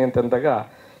ಇಡ್ತೀನಿ ಅಂತಂದಾಗ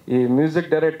ಈ ಮ್ಯೂಸಿಕ್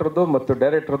ಡೈರೆಕ್ಟ್ರದ್ದು ಮತ್ತು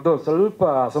ಡೈರೆಕ್ಟ್ರದ್ದು ಸ್ವಲ್ಪ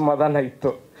ಅಸಮಾಧಾನ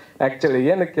ಇತ್ತು. ಆ್ಯಕ್ಚುಲಿ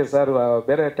ಏನಕ್ಕೆ ಸರ್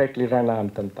ಬೇರೆ ಟೈಟ್ಲ್ ಇರೋಣ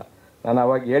ಅಂತಂತ ನಾನು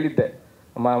ಅವಾಗ ಹೇಳಿದ್ದೆ.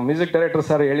 ಮ್ಯೂಸಿಕ್ ಡೈರೆಕ್ಟ್ರ್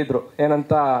ಸರ್ ಹೇಳಿದರು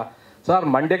ಏನಂತ, ಸರ್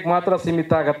ಮಂಡ್ಯಕ್ಕೆ ಮಾತ್ರ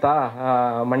ಸೀಮಿತ ಆಗತ್ತಾ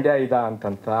ಮಂಡ್ಯಾಹೈದ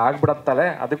ಅಂತಂತ ಆಗ್ಬಿಡತ್ತಲೆ,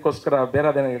 ಅದಕ್ಕೋಸ್ಕರ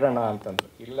ಬೇರೆದೇನೋ ಇರೋಣ ಅಂತಂದ್ರು.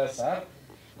 ಇಲ್ಲ ಸರ್,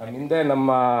 ಹಿಂದೆ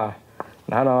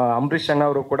ನಾನು ಅಂಬರೀಷ್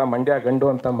ಅಣ್ಣವರು ಕೂಡ ಮಂಡ್ಯ ಗಂಡು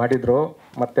ಅಂತ ಮಾಡಿದರು,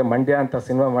 ಮತ್ತು ಮಂಡ್ಯ ಅಂತ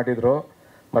ಸಿನಿಮಾ ಮಾಡಿದರು,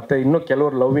 ಮತ್ತು ಇನ್ನೂ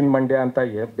ಕೆಲವರು ಲವ್ ಇನ್ ಮಂಡ್ಯ ಅಂತ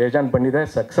ಬೇಜಾನ್ ಬಂದಿದೆ.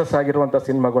 ಸಕ್ಸಸ್ ಆಗಿರುವಂಥ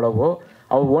ಸಿನಿಮಾಗಳವು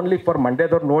ಅವು ಓನ್ಲಿ ಫಾರ್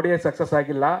ಮಂಡ್ಯದವ್ರು ನೋಡಿಯೇ ಸಕ್ಸಸ್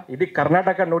ಆಗಿಲ್ಲ, ಇಡೀ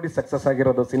ಕರ್ನಾಟಕ ನೋಡಿ ಸಕ್ಸಸ್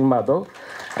ಆಗಿರೋದು ಸಿನಿಮಾ ಅದು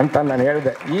ಅಂತ ನಾನು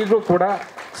ಹೇಳಿದೆ. ಈಗಲೂ ಕೂಡ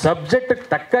ಸಬ್ಜೆಕ್ಟ್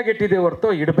ತಕ್ಕಾಗಿಟ್ಟಿದ್ದೀವಿ ಹೊರತು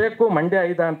ಇಡಬೇಕು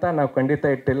ಮಂಡ್ಯಾಹೈದ ಅಂತ ನಾವು ಖಂಡಿತ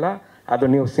ಇಟ್ಟಿಲ್ಲ. ಅದು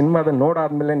ನೀವು ಸಿನಿಮಾದ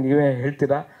ನೋಡಾದ್ಮೇಲೆ ನೀವೇ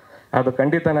ಹೇಳ್ತೀರಾ, ಅದು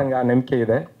ಖಂಡಿತ ನನಗೆ ಆ ನಂಬಿಕೆ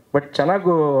ಇದೆ. ಬಟ್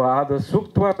ಚೆನ್ನಾಗೂ ಅದು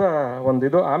ಸೂಕ್ತವಾದ ಒಂದು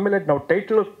ಇದು. ಆಮೇಲೆ ನಾವು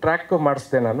ಟೈಟ್ಲು ಟ್ರ್ಯಾಕ್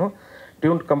ಮಾಡಿಸ್ದೆ, ನಾನು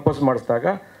ಟ್ಯೂನ್ ಕಂಪೋಸ್ ಮಾಡಿಸಿದಾಗ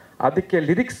ಅದಕ್ಕೆ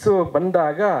ಲಿರಿಕ್ಸು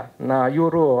ಬಂದಾಗ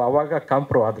ಇವರು ಆವಾಗ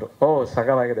ಕಾಂಪ್ರೂವ್ ಆದರು.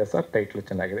 ಸಗಲಾಗಿದೆ ಸರ್, ಟೈಟ್ಲು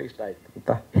ಚೆನ್ನಾಗಿದೆ, ಇಷ್ಟ ಆಯಿತು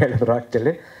ಅಂತ ಹೇಳಿದ್ರು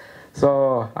ಆ್ಯಕ್ಚುಲಿ. ಸೊ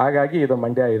ಹಾಗಾಗಿ ಇದು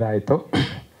ಮಂಡ್ಯಾಹೈದ ಆಯಿತು.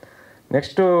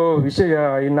 ನೆಕ್ಸ್ಟು ವಿಷಯ,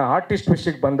 ಇನ್ನು ಆರ್ಟಿಸ್ಟ್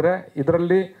ವಿಷಯಕ್ಕೆ ಬಂದರೆ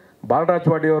ಇದರಲ್ಲಿ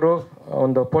ಬಾಲರಾಜವಾಡಿಯವರು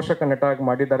ಒಂದು ಪೋಷಕ ನಟರಾಗಿ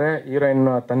ಮಾಡಿದ್ದಾರೆ, ಹೀರೋಯಿನ್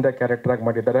ತಂದೆ ಕ್ಯಾರೆಕ್ಟ್ರಾಗಿ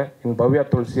ಮಾಡಿದ್ದಾರೆ. ಇನ್ನು ಭವ್ಯ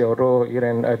ತುಳಸಿ ಅವರು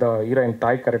ಹೀರೋಯಿನ್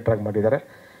ತಾಯಿ ಕ್ಯಾರೆಕ್ಟ್ರಾಗಿ ಮಾಡಿದ್ದಾರೆ.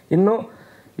 ಇನ್ನು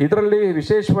ಇದರಲ್ಲಿ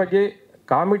ವಿಶೇಷವಾಗಿ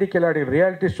ಕಾಮಿಡಿ ಕಿಲಾಡಿ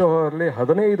ರಿಯಾಲಿಟಿ ಶೋ ಅಲ್ಲಿ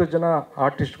 15 ಜನ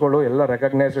ಆರ್ಟಿಸ್ಟ್ಗಳು ಎಲ್ಲ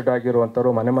ರೆಕಗ್ನೈಸ್ಡ್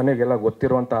ಆಗಿರುವಂಥವ್ರು, ಮನೆಗೆಲ್ಲ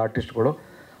ಗೊತ್ತಿರುವಂಥ ಆರ್ಟಿಸ್ಟ್ಗಳು,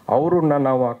 ಅವ್ರನ್ನ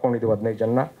ನಾವು ಹಾಕ್ಕೊಂಡಿದ್ದೀವಿ 15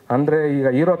 ಜನ. ಅಂದರೆ ಈಗ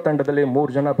ಹೀರೋ ತಂಡದಲ್ಲಿ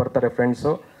 3 ಜನ ಬರ್ತಾರೆ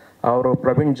ಫ್ರೆಂಡ್ಸು, ಅವರು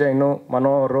ಪ್ರವೀಣ್ ಜೈನು,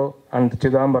 ಮನೋಹರು ಅಂಡ್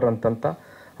ಚಿದಂಬರ್ ಅಂತಂತ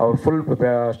ಅವ್ರು ಫುಲ್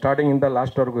ಸ್ಟಾರ್ಟಿಂಗಿಂದ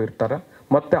ಲಾಸ್ಟ್ವರೆಗೂ ಇರ್ತಾರೆ.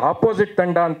 ಮತ್ತು ಆಪೋಸಿಟ್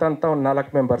ತಂಡ ಅಂತಂತ ಒಂದು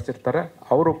 4 ಮೆಂಬರ್ಸ್ ಇರ್ತಾರೆ,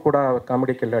 ಅವರು ಕೂಡ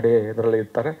ಕಾಮಿಡಿ ಕಿಲಾಡಿ ಇದರಲ್ಲಿ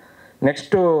ಇರ್ತಾರೆ.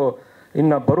 ನೆಕ್ಸ್ಟು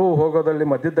ಇನ್ನು ಹೋಗೋದಲ್ಲಿ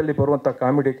ಮಧ್ಯದಲ್ಲಿ ಬರುವಂಥ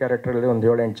ಕಾಮಿಡಿ ಕ್ಯಾರೆಕ್ಟ್ರಲ್ಲಿ ಒಂದು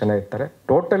 7-8 ಜನ ಇರ್ತಾರೆ.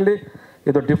 ಟೋಟಲಿ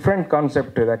ಇದು ಡಿಫ್ರೆಂಟ್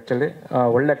ಕಾನ್ಸೆಪ್ಟ್ ಇದೆ ಆ್ಯಕ್ಚುಲಿ.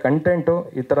 ಒಳ್ಳೆ ಕಂಟೆಂಟು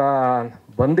ಈ ಥರ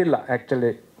ಬಂದಿಲ್ಲ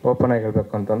ಆ್ಯಕ್ಚುಲಿ, ಓಪನ್ ಆಗಿ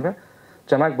ಹೇಳಬೇಕು ಅಂತಂದರೆ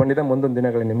ಚೆನ್ನಾಗಿ ಬಂದಿದೆ. ಮುಂದಿನ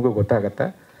ದಿನಗಳಲ್ಲಿ ನಿಮಗೂ ಗೊತ್ತಾಗುತ್ತೆ.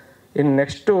 ಇನ್ನು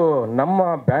ನೆಕ್ಸ್ಟು ನಮ್ಮ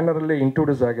ಬ್ಯಾನರಲ್ಲಿ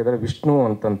ಇಂಟ್ರೊಡ್ಯೂಸ್ ಆಗಿದ್ದಾರೆ ವಿಷ್ಣು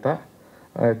ಅಂತಂತ,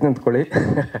 ನಿಂತ್ಕೊಳ್ಳಿ.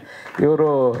 ಇವರು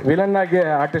ವಿಲನ್ನಾಗಿ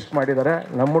ಆರ್ಟಿಸ್ಟ್ ಮಾಡಿದ್ದಾರೆ.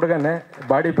 ನಮ್ಮ ಹುಡುಗನೇ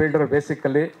ಬಾಡಿ ಬಿಲ್ಡರ್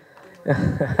ಬೇಸಿಕಲಿ.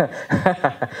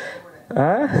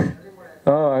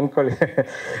 ಅಂದ್ಕೊಳ್ಳಿ,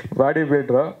 ಬಾಡಿ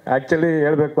ಬಿಲ್ಡ್ರು. ಆ್ಯಕ್ಚುಲಿ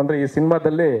ಹೇಳಬೇಕು ಅಂದರೆ ಈ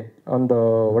ಸಿನಿಮಾದಲ್ಲಿ ಒಂದು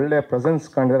ಒಳ್ಳೆಯ ಪ್ರೆಸೆನ್ಸ್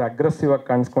ಕಾಣಿದ್ದಾರೆ, ಅಗ್ರೆಸಿವ್ ಆಗಿ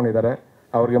ಕಾಣಿಸ್ಕೊಂಡಿದ್ದಾರೆ.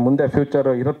 ಅವ್ರಿಗೆ ಮುಂದೆ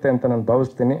ಫ್ಯೂಚರು ಇರುತ್ತೆ ಅಂತ ನಾನು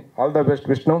ಭಾವಿಸ್ತೀನಿ. ಆಲ್ ದ ಬೆಸ್ಟ್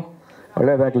ವಿಷ್ಣು,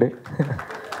 ಒಳ್ಳೆಯದಾಗಲಿ.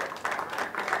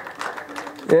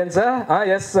 ಏನು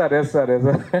ಸರ್? Yes sir.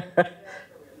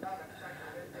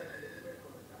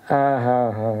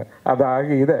 ಹಾಂ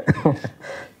ಅದಾಗಿ ಇದೆ.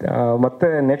 ಮತ್ತು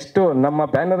ನೆಕ್ಸ್ಟು ನಮ್ಮ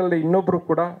ಬ್ಯಾನರಲ್ಲಿ ಇನ್ನೊಬ್ಬರು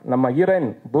ಕೂಡ ನಮ್ಮ ಹೀರೋಯಿನ್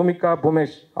ಭೂಮಿಕಾ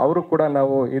ಭೂಮೇಶ್ ಅವರು ಕೂಡ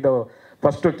ನಾವು ಇದು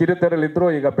ಫಸ್ಟು ಕಿರುತೆರೆಯಲ್ಲಿದ್ದರು,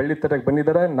 ಈಗ ಬೆಳ್ಳಿತೆರೆಗೆ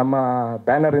ಬಂದಿದ್ದಾರೆ. ನಮ್ಮ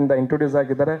ಬ್ಯಾನರಿಂದ ಇಂಟ್ರೊಡ್ಯೂಸ್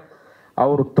ಆಗಿದ್ದಾರೆ.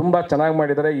 ಅವರು ತುಂಬ ಚೆನ್ನಾಗಿ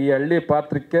ಮಾಡಿದ್ದಾರೆ. ಈ ಹಳ್ಳಿ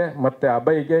ಪಾತ್ರಕ್ಕೆ ಮತ್ತು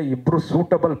ಅಭಯ್ಗೆ ಇಬ್ಬರು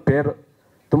ಸೂಟಬಲ್ ಪೇರ್,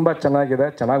 ತುಂಬ ಚೆನ್ನಾಗಿದೆ,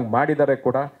 ಚೆನ್ನಾಗಿ ಮಾಡಿದ್ದಾರೆ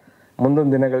ಕೂಡ. ಮುಂದಿನ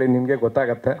ದಿನಗಳಲ್ಲಿ ನಿಮಗೆ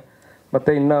ಗೊತ್ತಾಗತ್ತೆ.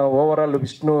 ಮತ್ತು ಇನ್ನು ಓವರಾಲ್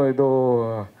ವಿಷ್ಣು ಇದು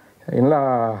ಇಲ್ಲ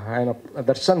ಏನು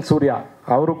ದರ್ಶನ್ ಸೂರ್ಯ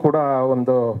ಅವರು ಕೂಡ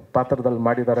ಒಂದು ಪಾತ್ರದಲ್ಲಿ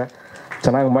ಮಾಡಿದ್ದಾರೆ,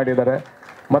 ಚೆನ್ನಾಗಿ ಮಾಡಿದ್ದಾರೆ.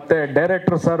 ಮತ್ತು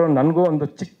ಡೈರೆಕ್ಟ್ರು ಸರು ನನಗೂ ಒಂದು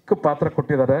ಚಿಕ್ಕ ಪಾತ್ರ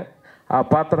ಕೊಟ್ಟಿದ್ದಾರೆ. ಆ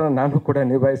ಪಾತ್ರ ನಾನು ಕೂಡ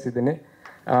ನಿಭಾಯಿಸಿದ್ದೀನಿ.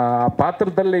 ಆ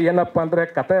ಪಾತ್ರದಲ್ಲಿ ಏನಪ್ಪ ಅಂದರೆ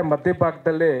ಕತೆ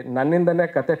ಮಧ್ಯಭಾಗದಲ್ಲಿ ನನ್ನಿಂದನೇ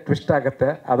ಕತೆ ಟ್ವಿಸ್ಟ್ ಆಗುತ್ತೆ,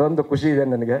 ಅದೊಂದು ಖುಷಿ ಇದೆ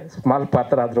ನನಗೆ. ಸ್ಮಾಲ್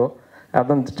ಪಾತ್ರ ಆದರೂ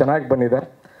ಅದೊಂದು ಚೆನ್ನಾಗಿ ಬಂದಿದೆ.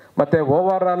 ಮತ್ತು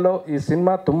ಓವರಾಲು ಈ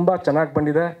ಸಿನಿಮಾ ತುಂಬ ಚೆನ್ನಾಗಿ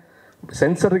ಬಂದಿದೆ.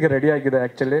 ಸೆನ್ಸರ್ಗೆ ರೆಡಿಯಾಗಿದೆ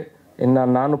ಆ್ಯಕ್ಚುಲಿ. ಇನ್ನು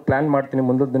ನಾನು ಪ್ಲ್ಯಾನ್ ಮಾಡ್ತೀನಿ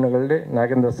ಮುಂದಿನ ದಿನಗಳಲ್ಲಿ,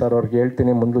 ನಾಗೇಂದ್ರ ಸರ್ ಅವ್ರಿಗೆ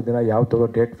ಹೇಳ್ತೀನಿ ಮುಂದಿನ ದಿನ ಯಾವುದು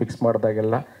ಡೇಟ್ ಫಿಕ್ಸ್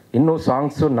ಮಾಡಿದಾಗೆಲ್ಲ. ಇನ್ನೂ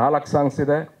ಸಾಂಗ್ಸು 4 ಸಾಂಗ್ಸ್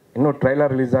ಇದೆ, ಇನ್ನೂ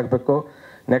ಟ್ರೈಲರ್ ರಿಲೀಸ್ ಆಗಬೇಕು.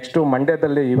 ನೆಕ್ಸ್ಟು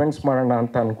ಮಂಡ್ಯದಲ್ಲಿ ಈವೆಂಟ್ಸ್ ಮಾಡೋಣ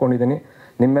ಅಂತ ಅಂದ್ಕೊಂಡಿದ್ದೀನಿ.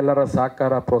 ನಿಮ್ಮೆಲ್ಲರ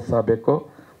ಸಹಕಾರ ಪ್ರೋತ್ಸಾಹ ಬೇಕು.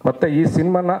 ಮತ್ತು ಈ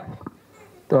ಸಿನಿಮಾನ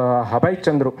ಅಭಯ್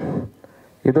ಚಂದ್ರು,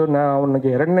 ಇದು ಅವನಿಗೆ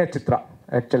 2ನೇ ಚಿತ್ರ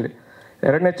ಆ್ಯಕ್ಚುಲಿ.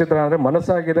 2ನೇ ಚಿತ್ರ ಅಂದರೆ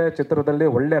ಮನಸ್ಸಾಗಿದೆ ಚಿತ್ರದಲ್ಲಿ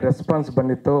ಒಳ್ಳೆ ರೆಸ್ಪಾನ್ಸ್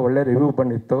ಬಂದಿತ್ತು, ಒಳ್ಳೆ ರಿವ್ಯೂ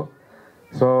ಬಂದಿತ್ತು.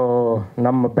 ಸೊ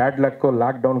ನಮ್ಮ ಬ್ಯಾಡ್ ಲಕ್ಕು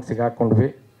ಲಾಕ್ಡೌನ್ಗೆ ಸಿಗಾಕೊಂಡ್ವಿ.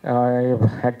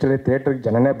 ಆ್ಯಕ್ಚುಲಿ ಥಿಯೇಟ್ರಿಗೆ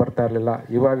ಜನನೇ ಬರ್ತಾ ಇರಲಿಲ್ಲ.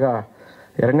 ಇವಾಗ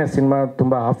 2ನೇ ಸಿನಿಮಾ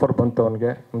ತುಂಬ ಆಫರ್ ಬಂತು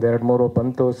ಅವನಿಗೆ, ಒಂದು 2-3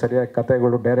 ಬಂತು. ಸರಿಯಾಗಿ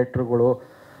ಕತೆಗಳು, ಡೈರೆಕ್ಟ್ರುಗಳು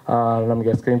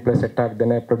ನಮಗೆ screen play set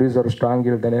ಆಗ್ದೇನೆ, producer strong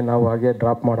ಇಲ್ದೇನೆ ನಾವು ಹಾಗೆ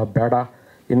ಡ್ರಾಪ್ ಮಾಡೋದು ಬೇಡ.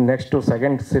 ಇನ್ನು ನೆಕ್ಸ್ಟು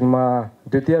ಸೆಕೆಂಡ್ ಸಿನಿಮಾ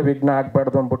ದ್ವಿತೀಯ ವಿಘ್ನ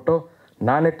ಆಗಬಾರ್ದು ಅಂದ್ಬಿಟ್ಟು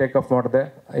ನಾನೇ ಟೇಕ್ ಆಫ್ ಮಾಡಿದೆ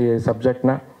ಈ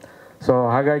ಸಬ್ಜೆಕ್ಟ್ನ. ಸೊ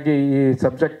ಹಾಗಾಗಿ ಈ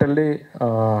ಸಬ್ಜೆಕ್ಟಲ್ಲಿ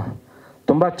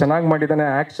ತುಂಬ ಚೆನ್ನಾಗಿ ಮಾಡಿದ್ದಾನೆ.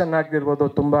 ಆ್ಯಕ್ಷನ್ ಆಗಿರ್ಬೋದು,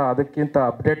 ತುಂಬ ಅದಕ್ಕಿಂತ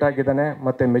ಅಪ್ಡೇಟ್ ಆಗಿದ್ದಾನೆ.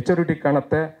 ಮತ್ತು ಮೆಚುರಿಟಿ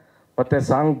ಕಾಣುತ್ತೆ. ಮತ್ತು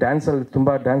ಸಾಂಗ್ ಡ್ಯಾನ್ಸಲ್ಲಿ ತುಂಬ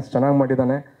ಡ್ಯಾನ್ಸ್ ಚೆನ್ನಾಗಿ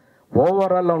ಮಾಡಿದ್ದಾನೆ.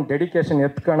 ಓವರಾಲ್ ಅವ್ನ ಡೆಡಿಕೇಶನ್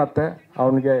ಎತ್ತು ಕಾಣುತ್ತೆ.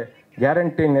 ಅವನಿಗೆ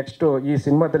ಗ್ಯಾರಂಟಿ ನೆಕ್ಸ್ಟು ಈ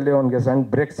ಸಿನಿಮಾದಲ್ಲಿ ಅವ್ನಿಗೆ ಸಣ್ಣ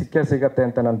ಬ್ರೇಕ್ ಸಿಗತ್ತೆ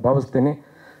ಅಂತ ನಾನು ಭಾವಿಸ್ತೀನಿ.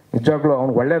 ನಿಜವಾಗ್ಲೂ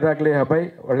ಅವ್ನಿಗೆ ಒಳ್ಳೇದಾಗಲಿ ಅಭಯ್,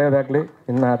 ಒಳ್ಳೇದಾಗಲಿ.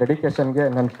 ಇನ್ನು ಡೆಡಿಕೇಶನ್ಗೆ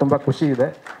ನನಗೆ ತುಂಬ ಖುಷಿ ಇದೆ.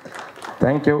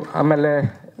 Thank you. ಆಮೇಲೆ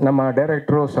ನಮ್ಮ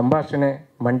ಡೈರೆಕ್ಟ್ರು ಸಂಭಾಷಣೆ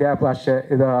ಮಂಡ್ಯ ಭಾಷೆ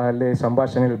ಇದು ಅಲ್ಲಿ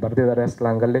ಸಂಭಾಷಣೆಯಲ್ಲಿ ಬರೆದಿದ್ದಾರೆ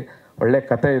ಸ್ಲಾಂಗಲ್ಲಿ. ಒಳ್ಳೆ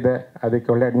ಕತೆ ಇದೆ, ಅದಕ್ಕೆ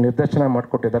ಒಳ್ಳೆ ನಿರ್ದೇಶನ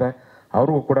ಮಾಡಿಕೊಟ್ಟಿದ್ದಾರೆ.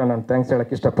 ಅವ್ರಿಗೂ ಕೂಡ ನಾನು ಥ್ಯಾಂಕ್ಸ್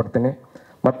ಹೇಳೋಕ್ಕೆ ಇಷ್ಟಪಡ್ತೀನಿ.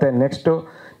 ಮತ್ತು ನೆಕ್ಸ್ಟು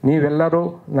ನೀವೆಲ್ಲರೂ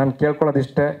ನಾನು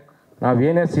ಕೇಳ್ಕೊಳ್ಳೋದಿಷ್ಟೇ,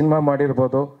 ನಾವೇನೇ ಸಿನಿಮಾ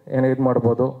ಮಾಡಿರ್ಬೋದು, ಏನೇ ಇದು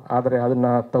ಮಾಡ್ಬೋದು, ಆದರೆ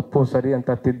ಅದನ್ನು ತಪ್ಪು ಸರಿ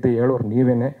ಅಂತ ತಿದ್ದಿ ಹೇಳೋರು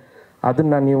ನೀವೇ.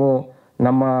 ಅದನ್ನು ನೀವು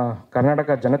ನಮ್ಮ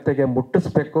ಕರ್ನಾಟಕ ಜನತೆಗೆ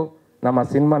ಮುಟ್ಟಿಸ್ಬೇಕು, ನಮ್ಮ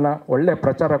ಸಿನಿಮಾನ ಒಳ್ಳೆ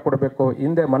ಪ್ರಚಾರ ಕೊಡಬೇಕು.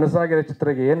 ಹಿಂದೆ ಮನಸ್ಸಾಗಿರೋ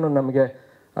ಚಿತ್ರಕ್ಕೆ ಏನು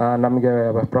ನಮಗೆ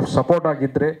ಸಪೋರ್ಟ್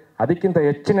ಆಗಿದ್ದರೆ ಅದಕ್ಕಿಂತ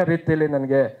ಹೆಚ್ಚಿನ ರೀತಿಯಲ್ಲಿ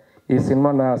ನನಗೆ ಈ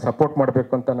ಸಿನಿಮಾನ ಸಪೋರ್ಟ್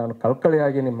ಮಾಡಬೇಕು ಅಂತ ನಾನು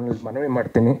ಕಳಕಳಿಯಾಗಿ ನಿಮ್ಮಲ್ಲಿ ಮನವಿ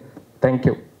ಮಾಡ್ತೀನಿ. ಥ್ಯಾಂಕ್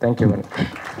ಯು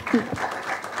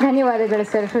ಧನ್ಯವಾದಗಳು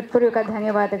ಸರ್, ಹೃತ್ಪೂರ್ವಕ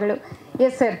ಧನ್ಯವಾದಗಳು.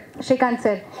 ಎಸ್ ಸರ್, ಶ್ರೀಕಾಂತ್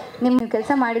ಸರ್, ನಿಮ್ಮ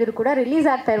ಕೆಲಸ ಮಾಡಿದ್ರು ಕೂಡ ರಿಲೀಸ್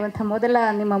ಆಗ್ತಾ ಇರುವಂಥ ಮೊದಲ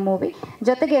ನಿಮ್ಮ ಮೂವಿ,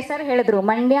 ಜೊತೆಗೆ ಸರ್ ಹೇಳಿದ್ರು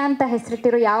ಮಂಡ್ಯ ಅಂತ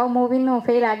ಹೆಸರಿಟ್ಟಿರೋ ಯಾವ ಮೂವಿನೂ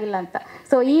ಫೇಲ್ ಆಗಿಲ್ಲ ಅಂತ.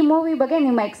 ಸೊ ಈ ಮೂವಿ ಬಗ್ಗೆ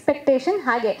ನಿಮ್ಮ ಎಕ್ಸ್ಪೆಕ್ಟೇಷನ್,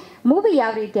 ಹಾಗೆ ಮೂವಿ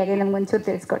ಯಾವ ರೀತಿಯಾಗಿ ನಮ್ಗೊಂಚೂರು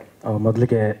ತಿಳಿಸ್ಕೊಡಿ.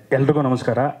 ಮೊದಲಿಗೆ ಎಲ್ರಿಗೂ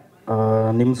ನಮಸ್ಕಾರ.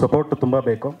 ನಿಮ್ಮ ಸಪೋರ್ಟ್ ತುಂಬ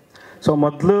ಬೇಕು. ಸೊ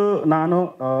ಮೊದಲು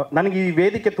ನನಗೆ ಈ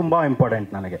ವೇದಿಕೆ ತುಂಬ ಇಂಪಾರ್ಟೆಂಟ್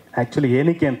ನನಗೆ. ಆ್ಯಕ್ಚುಲಿ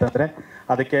ಏನಕ್ಕೆ ಅಂತಂದರೆ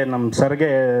ಅದಕ್ಕೆ ನಮ್ಮ ಸರ್ಗೆ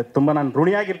ತುಂಬ ನಾನು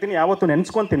ಋಣಿಯಾಗಿರ್ತೀನಿ, ಯಾವತ್ತೂ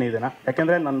ನೆನೆಸ್ಕೊತೀನಿ ಇದನ್ನು.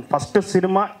 ಯಾಕೆಂದರೆ ನನ್ನ ಫಸ್ಟ್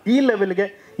ಸಿನಿಮಾ ಈ ಲೆವೆಲ್ಗೆ,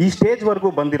 ಈ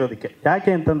ಸ್ಟೇಜ್ವರೆಗೂ ಬಂದಿರೋದಕ್ಕೆ.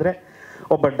 ಯಾಕೆ ಅಂತಂದರೆ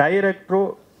ಒಬ್ಬ ಡೈರೆಕ್ಟ್ರು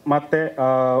ಮತ್ತು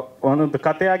ಒಂದೊಂದು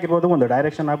ಕತೆ ಆಗಿರ್ಬೋದು, ಒಂದು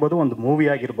ಡೈರೆಕ್ಷನ್ ಆಗ್ಬೋದು, ಒಂದು ಮೂವಿ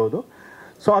ಆಗಿರ್ಬೋದು.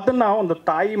 ಸೊ ಅದನ್ನು ಒಂದು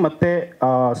ತಾಯಿ ಮತ್ತು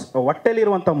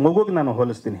ಹೊಟ್ಟೆಲಿರುವಂಥ ಮಗುಗೆ ನಾನು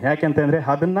ಹೋಲಿಸ್ತೀನಿ. ಯಾಕೆ ಅಂತಂದರೆ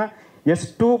ಅದನ್ನು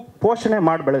ಎಷ್ಟು ಪೋಷಣೆ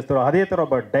ಮಾಡಿ ಬೆಳೆಸ್ತಾರೋ ಅದೇ ಥರ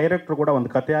ಒಬ್ಬ ಡೈರೆಕ್ಟ್ರು ಕೂಡ ಒಂದು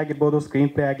ಕತೆ ಆಗಿರ್ಬೋದು,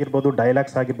 ಸ್ಕ್ರೀನ್ ಪ್ಲೇ ಆಗಿರ್ಬೋದು,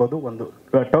 ಡೈಲಾಗ್ಸ್ ಆಗಿರ್ಬೋದು, ಒಂದು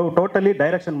ಟೋಟಲಿ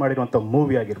ಡೈರೆಕ್ಷನ್ ಮಾಡಿರುವಂಥ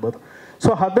ಮೂವಿ ಆಗಿರ್ಬೋದು.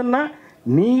 ಸೊ ಅದನ್ನು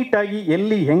ನೀಟಾಗಿ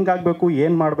ಎಲ್ಲಿ ಹೆಂಗಾಗಬೇಕು,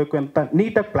 ಏನು ಮಾಡಬೇಕು ಅಂತ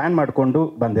ನೀಟಾಗಿ ಪ್ಲ್ಯಾನ್ ಮಾಡಿಕೊಂಡು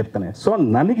ಬಂದಿರ್ತಾನೆ. ಸೊ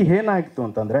ನನಗೆ ಏನಾಯಿತು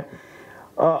ಅಂತಂದರೆ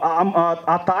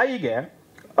ಆ ತಾಯಿಗೆ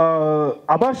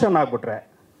ಅಬಾರ್ಷನ್ ಆಗಿಬಿಟ್ರೆ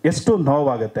ಎಷ್ಟು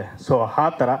ನೋವಾಗುತ್ತೆ. ಸೊ ಆ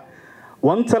ಥರ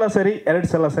 1 ಸಲ ಸರಿ,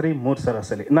 2 ಸಲ ಸರಿ, 3 ಸಲ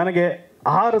ಸರಿ, ನನಗೆ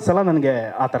 6 ಸಲ ನನಗೆ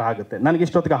ಆ ಥರ ಆಗುತ್ತೆ. ನನಗೆ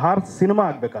ಇಷ್ಟೊತ್ತಿಗೆ 6 ಸಿನಿಮಾ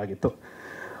ಆಗಬೇಕಾಗಿತ್ತು.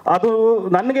 ಅದು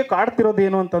ನನಗೆ ಕಾಡ್ತಿರೋದು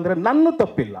ಏನು ಅಂತಂದರೆ ನನ್ನ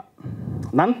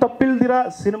ತಪ್ಪಿಲ್ದಿರ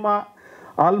ಸಿನಿಮಾ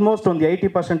ಆಲ್ಮೋಸ್ಟ್ ಒಂದು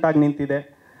 80% ಆಗಿ ನಿಂತಿದೆ,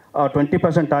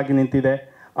 20% ಆಗಿ ನಿಂತಿದೆ.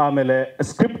 ಆಮೇಲೆ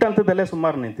ಸ್ಕ್ರಿಪ್ಟ್ ಹಂತದಲ್ಲೇ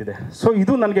ಸುಮಾರು ನಿಂತಿದೆ. ಸೊ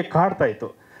ಇದು ನನಗೆ ಕಾಡ್ತಾ ಇತ್ತು.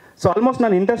 ಸೊ ಆಲ್ಮೋಸ್ಟ್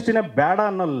ನಾನು ಇಂಡಸ್ಟ್ರಿನೇ ಬೇಡ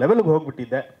ಅನ್ನೋ ಲೆವೆಲ್ಗೆ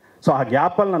ಹೋಗ್ಬಿಟ್ಟಿದ್ದೆ. ಸೊ ಆ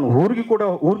ಗ್ಯಾಪಲ್ಲಿ ನಾನು ಊರಿಗೆ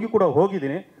ಕೂಡ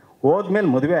ಹೋಗಿದ್ದೀನಿ. ಹೋದ್ಮೇಲೆ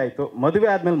ಮದುವೆ ಆಯಿತು. ಮದುವೆ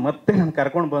ಆದಮೇಲೆ ಮತ್ತೆ ನಾನು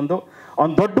ಕರ್ಕೊಂಡು ಬಂದು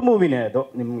ಒಂದು ದೊಡ್ಡ ಮೂವಿನೇ ಅದು,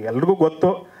 ನಿಮ್ಗೆ ಎಲ್ರಿಗೂ ಗೊತ್ತು.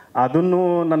 ಅದನ್ನು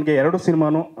ನನಗೆ 2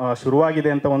 ಸಿನಿಮಾನು ಶುರುವಾಗಿದೆ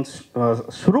ಅಂತ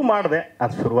ಶುರು ಮಾಡಿದೆ,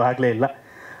 ಅದು ಶುರುವಾಗಲೇ ಇಲ್ಲ.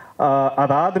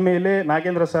 ಅದಾದಮೇಲೆ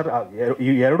ನಾಗೇಂದ್ರ ಸರ್, ಈ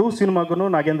 2 ಸಿನಿಮಾಗೂ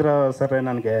ನಾಗೇಂದ್ರ ಸರ್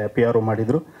ನನಗೆ PR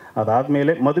ಮಾಡಿದರು.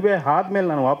 ಅದಾದಮೇಲೆ ಮದುವೆ ಆದಮೇಲೆ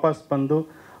ನಾನು ವಾಪಸ್ ಬಂದು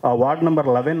ವಾರ್ಡ್ ನಂಬರ್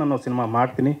 11 ಅನ್ನೋ ಸಿನಿಮಾ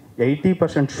ಮಾಡ್ತೀನಿ.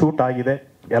 80% ಶೂಟ್ ಆಗಿದೆ,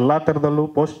 ಎಲ್ಲ ಥರದಲ್ಲೂ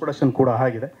ಪೋಸ್ಟ್ ಪ್ರೊಡಕ್ಷನ್ ಕೂಡ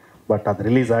ಆಗಿದೆ, ಬಟ್ ಅದು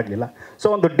ರಿಲೀಸ್ ಆಗಲಿಲ್ಲ. ಸೊ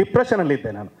ಒಂದು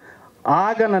ಡಿಪ್ರೆಷನಲ್ಲಿದ್ದೆ ನಾನು.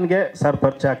 ಆಗ ನನಗೆ ಸರ್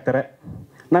ಪರಿಚಯ ಆಗ್ತಾರೆ.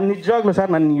 ನಾನು ನಿಜವಾಗ್ಲೂ ಸರ್,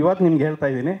 ನಾನು ಇವತ್ತು ನಿಮ್ಗೆ ಹೇಳ್ತಾ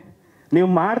ಇದ್ದೀನಿ, ನೀವು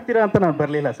ಮಾಡ್ತೀರಾ ಅಂತ ನಾನು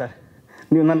ಬರಲಿಲ್ಲ ಸರ್.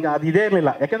 ನೀವು ನನಗೆ ಅದು ಇದೇ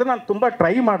ಇರಲಿಲ್ಲ. ಯಾಕೆಂದರೆ ನಾನು ತುಂಬ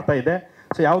ಟ್ರೈ ಮಾಡ್ತಾಯಿದ್ದೆ.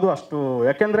 ಸೊ ಯಾವುದು ಅಷ್ಟು,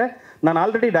 ಯಾಕೆಂದರೆ ನಾನು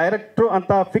ಆಲ್ರೆಡಿ ಡೈರೆಕ್ಟ್ರು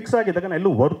ಅಂತ ಫಿಕ್ಸ್ ಆಗಿದ್ದಾಗ ನಾನು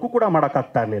ಎಲ್ಲೂ ವರ್ಕು ಕೂಡ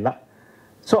ಮಾಡೋಕ್ಕಾಗ್ತಾ ಇರಲಿಲ್ಲ.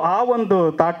 ಸೊ ಆ ಒಂದು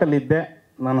ಥಾಟಲ್ಲಿದ್ದೆ.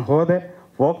 ನಾನು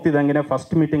ಹೋಗ್ತಿದ್ದಂಗೆ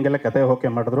ಫಸ್ಟ್ ಮೀಟಿಂಗೆಲ್ಲ ಕತೆ ಓಕೆ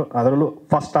ಮಾಡಿದ್ರು, ಅದರಲ್ಲೂ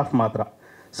ಫಸ್ಟ್ ಹಾಫ್ ಮಾತ್ರ.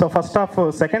 So first half,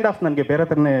 second half ನನಗೆ ಬೇರೆ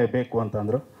ಥರನೇ ಬೇಕು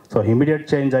ಅಂತಂದರು. ಸೊ ಇಮಿಡಿಯೇಟ್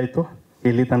ಚೇಂಜ್ ಆಯಿತು,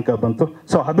 ಇಲ್ಲಿ ತನಕ ಬಂತು.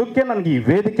 ಸೊ ಅದಕ್ಕೆ ನನಗೆ ಈ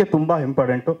ವೇದಿಕೆ ತುಂಬ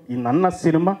ಇಂಪಾರ್ಟೆಂಟು. ಈ ನನ್ನ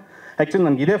ಸಿನಿಮಾ ಆ್ಯಕ್ಚುಲಿ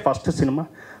ನನಗೆ ಇದೇ ಫಸ್ಟ್ ಸಿನಿಮಾ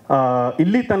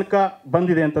ಇಲ್ಲಿ ತನಕ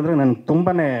ಬಂದಿದೆ ಅಂತಂದರೆ ನನಗೆ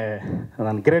ತುಂಬಾ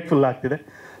ನಾನು ಗ್ರೇಟ್ಫುಲ್ ಆಗ್ತಿದೆ.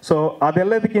 ಸೊ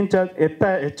ಅದೆಲ್ಲದಕ್ಕಿಂತ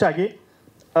ಹೆಚ್ಚಾಗಿ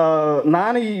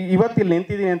ನಾನು ಇವತ್ತಿಲ್ಲಿ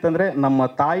ನಿಂತಿದ್ದೀನಿ ಅಂತಂದರೆ ನಮ್ಮ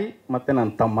ತಾಯಿ ಮತ್ತು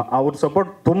ನನ್ನ ತಮ್ಮ, ಅವ್ರ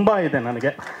ಸಪೋರ್ಟ್ ತುಂಬ ಇದೆ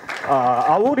ನನಗೆ.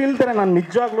 ಅವ್ರು ಇಲ್ದರೆ ನಾನು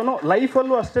ನಿಜವಾಗ್ಲೂ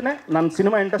ಲೈಫಲ್ಲೂ ಅಷ್ಟೇ ನನ್ನ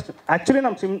ಸಿನಿಮಾ ಇಂಡಸ್ಟ್ರಿ, ಆ್ಯಕ್ಚುಲಿ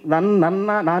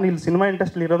ನಾನು ಇಲ್ಲಿ ಸಿನಿಮಾ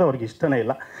ಇಂಡಸ್ಟ್ರಿ ಇರೋದು ಅವ್ರಿಗೆ ಇಷ್ಟನೇ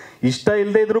ಇಲ್ಲ. ಇಷ್ಟ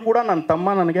ಇಲ್ಲದೆ ಇದ್ದರೂ ಕೂಡ ನನ್ನ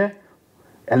ತಮ್ಮ ನನಗೆ,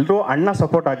 ಎಲ್ಲರೂ ಅಣ್ಣ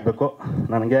ಸಪೋರ್ಟ್ ಆಗಬೇಕು,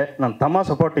 ನನಗೆ ನನ್ನ ತಮ್ಮ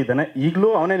ಸಪೋರ್ಟ್ ಇದ್ದಾನೆ. ಈಗಲೂ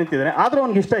ಅವನೇ ನಿಂತಿದ್ದಾನೆ, ಆದರೂ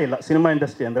ಅವ್ನಿಗೆ ಇಷ್ಟ ಇಲ್ಲ ಸಿನಿಮಾ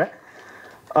ಇಂಡಸ್ಟ್ರಿ ಅಂದರೆ.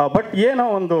 ಬಟ್ ಏನೋ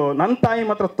ಒಂದು ನನ್ನ ತಾಯಿ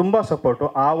ಮಾತ್ರ ತುಂಬ ಸಪೋರ್ಟು.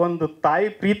 ಆ ಒಂದು ತಾಯಿ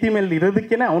ಪ್ರೀತಿ ಮೇಲೆ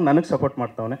ಇರೋದಕ್ಕೇ ಅವ್ನು ನನಗೆ ಸಪೋರ್ಟ್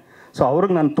ಮಾಡ್ತಾವನೆ. ಸೊ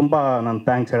ಅವ್ರಿಗೆ ನಾನು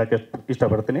ಥ್ಯಾಂಕ್ಸ್ ಹೇಳೋಕ್ಕೆ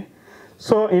ಇಷ್ಟಪಡ್ತೀನಿ.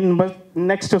 ಸೊ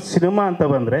ನೆಕ್ಸ್ಟ್ ಸಿನಿಮಾ ಅಂತ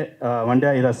ಬಂದರೆ,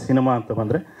 ಮಂಡ್ಯಾಹಾಯ್ದ ಸಿನಿಮಾ ಅಂತ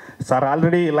ಬಂದರೆ, ಸರ್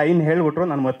ಆಲ್ರೆಡಿ ಲೈನ್ ಹೇಳಿಬಿಟ್ರು,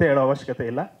 ನಾನು ಮತ್ತೆ ಹೇಳೋ ಅವಶ್ಯಕತೆ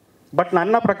ಇಲ್ಲ. ಬಟ್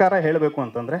ನನ್ನ ಪ್ರಕಾರ ಹೇಳಬೇಕು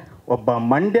ಅಂತಂದರೆ, ಒಬ್ಬ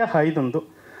ಮಂಡ್ಯಾಹಾಯ್ದಂದು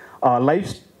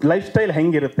ಲೈಫ್ ಸ್ಟೈಲ್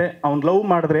ಹೆಂಗಿರುತ್ತೆ, ಅವ್ನು ಲವ್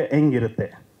ಮಾಡಿದ್ರೆ ಹೆಂಗಿರುತ್ತೆ,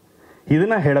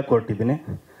 ಇದನ್ನು ಹೇಳಕ್ಕೆ ಹೊರಟಿದ್ದೀನಿ.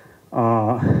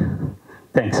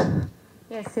 ಥ್ಯಾಂಕ್ಸ್.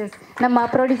 ಎಸ್, ನಮ್ಮ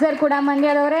ಪ್ರೊಡ್ಯೂಸರ್ ಕೂಡ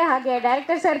ಮಂಡ್ಯದವರೇ, ಹಾಗೆ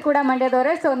ಡೈರೆಕ್ಟರ್ ಸರ್ ಕೂಡ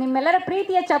ಮಂಡ್ಯದವರೇ. ಸೊ ನಿಮ್ಮೆಲ್ಲರ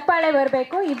ಪ್ರೀತಿಯ ಚಪ್ಪಾಳೆ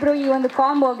ಬರಬೇಕು ಇಬ್ಬರು ಈ ಒಂದು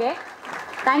ಕಾಂಬೋಗೆ.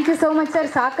 Thank you so much sir,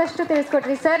 ಸಾಕಷ್ಟು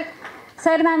ತಿಳಿಸ್ಕೊಟ್ರಿ ಸರ್.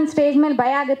 ಸರ್ ನಾನು ಸ್ಟೇಜ್ ಮೇಲೆ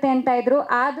ಭಯ ಆಗುತ್ತೆ ಅಂತ ಇದ್ರು,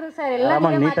 ಆದರೂ ಸರ್ ಎಲ್ಲ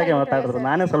ನೀಟಾಗಿ ಮಾತಾಡಿದ್ರು.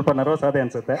 ನಾನೇ ಸ್ವಲ್ಪ ನರ್ವಸ್ ಆದೆ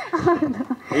ಅನ್ಸುತ್ತೆ.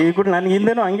 ಈಗ ಕೂಡ ನನಗೆ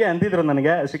ಹಿಂದೆನೂ ಹಂಗೆ ಅಂದಿದ್ರು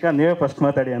ನನಗೆ, ಶ್ರೀಕಾಂತ್ ನೀವೇ ಫಸ್ಟ್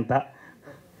ಮಾತಾಡಿ ಅಂತ.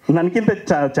 ನನಗಿಂತ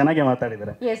ಚೆನ್ನಾಗಿ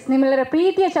ಮಾತಾಡಿದ್ದಾರೆ. ಎಸ್, ನಿಮ್ಮೆಲ್ಲರ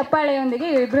ಪ್ರೀತಿಯ ಚಪ್ಪಾಳೆಯೊಂದಿಗೆ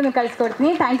ಇಬ್ಬರನ್ನು ಕಳಿಸ್ಕೊಡ್ತೀನಿ.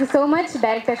 Thank you so much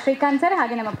director Srikanth sir,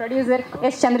 ಹಾಗೆ ನಮ್ಮ ಪ್ರೊಡ್ಯೂಸರ್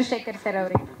ಚಂದ್ರಶೇಖರ್ ಸರ್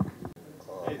ಅವರಿಗೆ.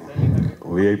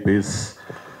 VIPs,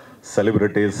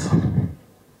 ಸೆಲೆಬ್ರಿಟೀಸ್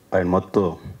ಆ್ಯಂಡ್ ಮತ್ತು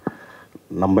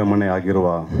ನಮ್ಮ ಮನೆ ಆಗಿರುವ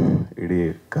ಇಡೀ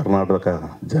ಕರ್ನಾಟಕ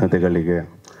ಜನತೆಗಳಿಗೆ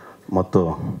ಮತ್ತು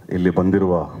ಇಲ್ಲಿ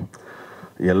ಬಂದಿರುವ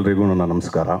ಎಲ್ರಿಗೂ ನನ್ನ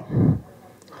ನಮಸ್ಕಾರ.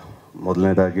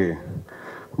 ಮೊದಲನೇದಾಗಿ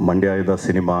ಮಂಡ್ಯಾಹಾಯ್ದ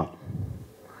cinema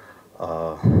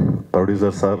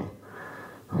producer sir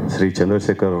Shri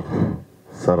Chandrashekhar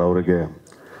sir ಅವರಿಗೆ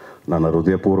ನನ್ನ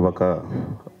ಹೃದಯಪೂರ್ವಕ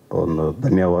ಒಂದು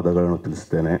ಧನ್ಯವಾದಗಳನ್ನು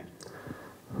ತಿಳಿಸ್ತೇನೆ.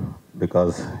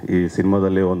 ಬಿಕಾಸ್ ಈ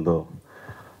ಸಿನಿಮಾದಲ್ಲಿ ಒಂದು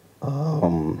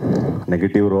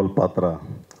ನೆಗೆಟಿವ್ ರೋಲ್ ಪಾತ್ರ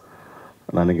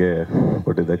ನನಗೆ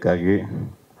ಕೊಟ್ಟಿದ್ದಕ್ಕಾಗಿ.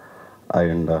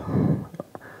 ಆ್ಯಂಡ್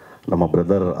ನಮ್ಮ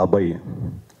ಬ್ರದರ್ ಅಭಯ್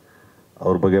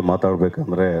ಅವ್ರ ಬಗ್ಗೆ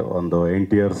ಮಾತಾಡಬೇಕಂದ್ರೆ ಒಂದು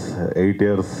 8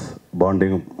 years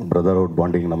bonding, brotherhood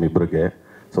bonding ನಮ್ಮಿಬ್ಬರಿಗೆ.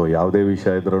 So ಯಾವುದೇ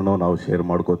ವಿಷಯ ಇದ್ರೂ ನಾವು ಶೇರ್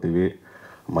ಮಾಡ್ಕೋತೀವಿ,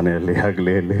 ಮನೆಯಲ್ಲಿ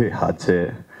ಆಗಲಿ ಇಲ್ಲಿ ಆಚೆ.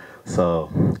 ಸೊ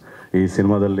ಈ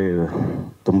ಸಿನಿಮಾದಲ್ಲಿ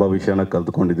ತುಂಬ ವಿಷಯನ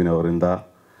ಕಲ್ತ್ಕೊಂಡಿದ್ದೀನಿ ಅವರಿಂದ,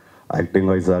 ಆ್ಯಕ್ಟಿಂಗ್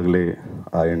ವೈಸ್ ಆಗಲಿ.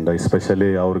 ಆ್ಯಂಡ್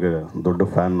ಎಸ್ಪೆಷಲಿ ಅವ್ರಿಗೆ ದೊಡ್ಡ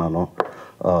ಫ್ಯಾನ್ ನಾನು,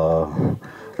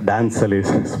 ಡ್ಯಾನ್ಸಲ್ಲಿ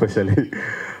ಸ್ಪೆಷಲಿ.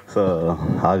 ಸೊ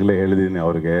ಆಗಲೇ ಹೇಳಿದ್ದೀನಿ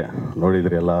ಅವ್ರಿಗೆ,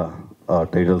 ನೋಡಿದ್ರಿ ಎಲ್ಲ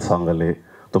ಟೈಟಲ್ ಸಾಂಗಲ್ಲಿ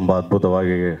ತುಂಬ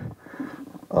ಅದ್ಭುತವಾಗಿ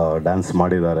ಡ್ಯಾನ್ಸ್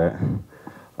ಮಾಡಿದ್ದಾರೆ.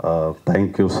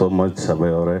 Thank you so much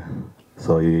Abhay ಅವರೇ.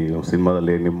 ಸೊ ಈ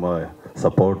ಸಿನಿಮಾದಲ್ಲಿ ನಿಮ್ಮ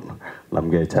ಸಪೋರ್ಟ್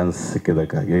ನಮಗೆ ಚಾನ್ಸ್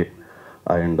ಸಿಕ್ಕಿದ್ದಕ್ಕಾಗಿ.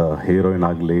 ಆ್ಯಂಡ್ ಹೀರೋಯಿನ್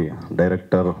ಆಗಲಿ,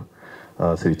 ಡೈರೆಕ್ಟರ್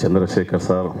ಶ್ರೀ ಚಂದ್ರಶೇಖರ್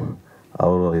ಸರ್,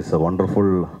 ಅವರು is a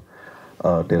wonderful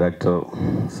director.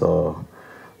 So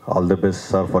all the best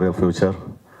sir for your future.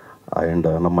 And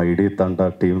ನಮ್ಮ ಇಡೀ ತಂಡ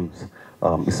teams,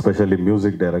 especially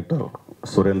music director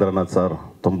Surendranath sir,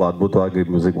 ತುಂಬ ಅದ್ಭುತವಾಗಿ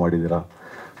ಮ್ಯೂಸಿಕ್ ಮಾಡಿದ್ದೀರಾ.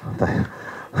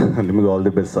 ನಿಮಗೆ all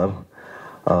the best sir.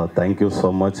 Thank you so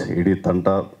much. ಇಡೀ ತಂಡ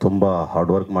ತುಂಬ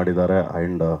ಹಾರ್ಡ್ ವರ್ಕ್ ಮಾಡಿದ್ದಾರೆ.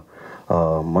 ಆ್ಯಂಡ್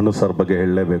ಮನು ಸರ್ ಬಗ್ಗೆ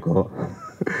ಹೇಳಲೇಬೇಕು.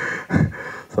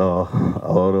 ಸೊ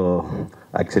ಅವರು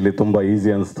ಆ್ಯಕ್ಚುಲಿ ತುಂಬ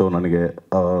ಈಸಿ ಅನಿಸ್ತು ನನಗೆ.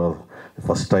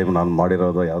 ಫಸ್ಟ್ ಟೈಮ್ ನಾನು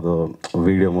ಮಾಡಿರೋದು ಯಾವುದೋ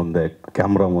ವೀಡಿಯೋ ಮುಂದೆ,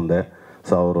 ಕ್ಯಾಮ್ರಾ ಮುಂದೆ.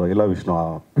 ಸೊ ಅವರು ಇಲ್ಲ ವಿಷ್ಣು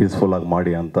ಪೀಸ್ಫುಲ್ಲಾಗಿ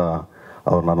ಮಾಡಿ ಅಂತ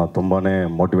ಅವ್ರು ನನ್ನ ತುಂಬಾ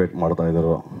ಮೋಟಿವೇಟ್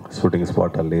ಮಾಡ್ತಾಯಿದ್ರು shooting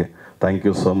ಸ್ಪಾಟಲ್ಲಿ. Thank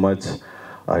you so much.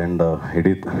 And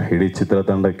ಇಡೀ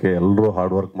ಚಿತ್ರತಂಡಕ್ಕೆ ಎಲ್ಲರೂ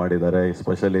ಹಾರ್ಡ್ ವರ್ಕ್ ಮಾಡಿದ್ದಾರೆ,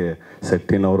 ಎಸ್ಪೆಷಲಿ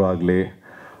ಸೆಟ್ಟಿನವರು ಆಗಲಿ.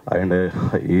 ಆ್ಯಂಡ್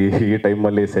ಈ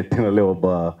ಟೈಮಲ್ಲಿ ಸೆಟ್ಟಿನಲ್ಲಿ ಒಬ್ಬ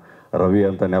ರವಿ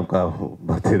ಅಂತ ಜ್ಞಾಪಕ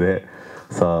ಬರ್ತಿದೆ.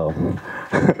 ಸೊ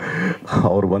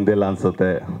ಅವ್ರು ಬಂದಿಲ್ಲ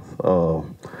ಅನಿಸುತ್ತೆ. ಸೊ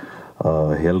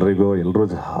ಎಲ್ಲರೂ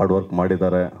ಹಾರ್ಡ್ ವರ್ಕ್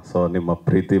ಮಾಡಿದ್ದಾರೆ. ಸೊ ನಿಮ್ಮ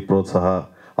ಪ್ರೀತಿ, ಪ್ರೋತ್ಸಾಹ,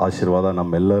 ಆಶೀರ್ವಾದ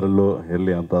ನಮ್ಮೆಲ್ಲರಲ್ಲೂ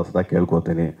ಇರಲಿ ಅಂತ ಸದಾ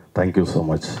ಕೇಳ್ಕೊತೀನಿ. Thank you so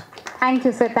much. Thank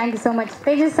you sir, thank you so much.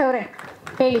 Tejas ಅವರೇ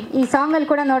ಹೇಳಿ, ಈ ಸಾಂಗಲ್ಲಿ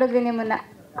ಕೂಡ ನೋಡಿದ್ವಿ ನಿಮ್ಮನ್ನು.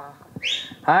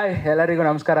 ಹಾಯ್, ಎಲ್ಲರಿಗೂ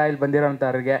ನಮಸ್ಕಾರ. ಇಲ್ಲಿ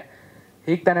ಬಂದಿರೋಂಥವ್ರಿಗೆ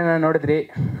ಈಗ ತಾನೇ ನಾನು ನೋಡಿದ್ರಿ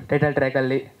ಟೈಟಲ್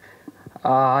ಟ್ರ್ಯಾಕಲ್ಲಿ.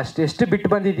 ಎಷ್ಟು ಬಿಟ್ಟು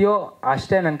ಬಂದಿದೆಯೋ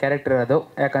ಅಷ್ಟೇ ನನ್ನ ಕ್ಯಾರೆಕ್ಟರ್ ಇರೋದು.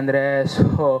 ಯಾಕಂದರೆ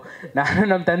ನಾನು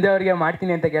ನಮ್ಮ ತಂದೆಯವ್ರಿಗೆ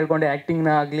ಮಾಡ್ತೀನಿ ಅಂತ ಕೇಳ್ಕೊಂಡೆ,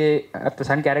 ಆ್ಯಕ್ಟಿಂಗ್ನ ಆಗಲಿ ಅಥವಾ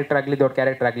ಸಣ್ಣ ಕ್ಯಾರೆಕ್ಟರ್ ಆಗಲಿ ದೊಡ್ಡ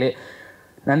ಕ್ಯಾರೆಕ್ಟರ್ ಆಗಲಿ.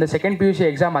 ನಂದು ಸೆಕೆಂಡ್ PUC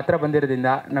ಎಕ್ಸಾಮ್ ಹತ್ರ ಬಂದಿರೋದ್ರಿಂದ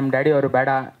ನಮ್ಮ ಡ್ಯಾಡಿ ಅವರು ಬೇಡ,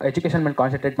 ಎಜುಕೇಷನ್ ಮೇಲೆ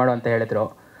ಕಾನ್ಸಂಟ್ರೇಟ್ ಮಾಡು ಅಂತ ಹೇಳಿದ್ರು.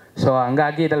 ಸೊ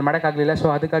ಹಂಗಾಗಿ ಇದ್ರಲ್ಲಿ ಮಾಡೋಕ್ಕಾಗಲಿಲ್ಲ. ಸೊ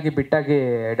ಅದಕ್ಕಾಗಿ ಬಿಟ್ಟಾಗಿ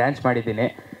ಡ್ಯಾನ್ಸ್ ಮಾಡಿದ್ದೀನಿ.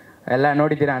 ಎಲ್ಲ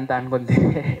ನೋಡಿದ್ದೀರಾ ಅಂತ ಅನ್ಕೊತೀನಿ.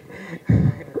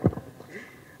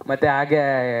 ಮತ್ತು ಹಾಗೆ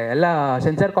ಎಲ್ಲ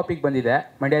ಸೆನ್ಸರ್ ಕಾಪಿಗೆ ಬಂದಿದೆ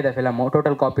ಮಂಡ್ಯದ film.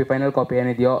 Total copy, final copy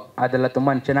ಏನಿದೆಯೋ ಅದೆಲ್ಲ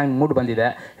ತುಂಬ ಚೆನ್ನಾಗಿ ಮೂಡ್ ಬಂದಿದೆ.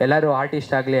 ಎಲ್ಲರೂ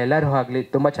ಆರ್ಟಿಸ್ಟ್ ಆಗಲಿ, ಎಲ್ಲರೂ ಆಗಲಿ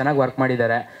ತುಂಬ ಚೆನ್ನಾಗಿ ವರ್ಕ್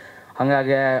ಮಾಡಿದ್ದಾರೆ.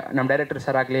 ಹಾಗಾಗಿ ನಮ್ಮ ಡೈರೆಕ್ಟರ್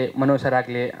ಸರ್ ಆಗಲಿ, ಮನು ಸರ್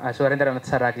ಆಗಲಿ, ಸುರೇಂದ್ರನಾಥ್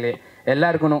ಸರ್ ಆಗಲಿ,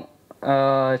 ಎಲ್ಲರಿಗೂ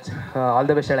ಆಲ್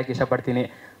ದ ಬೆಸ್ಟ್ ಹೇಳೋಕ್ಕೆ ಇಷ್ಟಪಡ್ತೀನಿ.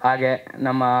 ಹಾಗೆ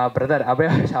ನಮ್ಮ ಬ್ರದರ್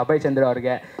ಅಭಯ್ ಚಂದ್ರು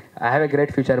ಅವ್ರಿಗೆ I have A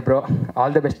great future bro,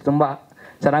 all the best. ತುಂಬ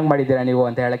ಚೆನ್ನಾಗಿ ಮಾಡಿದ್ದೀರಾ ನೀವು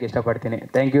ಅಂತ ಹೇಳೋಕ್ಕೆ ಇಷ್ಟಪಡ್ತೀನಿ.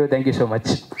 Thank you so much.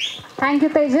 Thank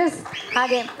you Tejas.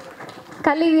 ಹಾಗೆ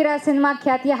ಕಲಿವೀರ ಸಿನಿಮಾ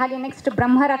ಖ್ಯಾತಿಯ ಹಾಗೆ ನೆಕ್ಸ್ಟ್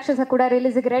ಬ್ರಹ್ಮ ರಾಕ್ಷಸ ಕೂಡ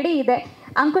ರಿಲೀಸ್ಗೆ ರೆಡಿ ಇದೆ.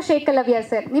 ಅಂಕುಶ್ ಏಕಲವ್ಯ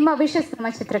ಸರ್, ನಿಮ್ಮ ವಿಶಸ್ ನಮ್ಮ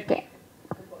ಚಿತ್ರಕ್ಕೆ.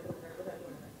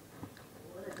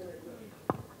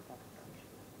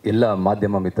 ಎಲ್ಲ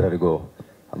ಮಾಧ್ಯಮ ಮಿತ್ರರಿಗೂ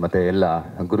ಮತ್ತು ಎಲ್ಲ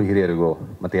ಗುರು ಹಿರಿಯರಿಗೂ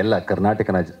ಮತ್ತು ಎಲ್ಲ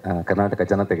ಕರ್ನಾಟಕ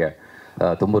ಜನತೆಗೆ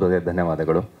ತುಂಬ ಹೃದಯ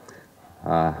ಧನ್ಯವಾದಗಳು.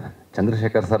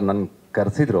 ಚಂದ್ರಶೇಖರ್ ಸರ್ ನನ್ನ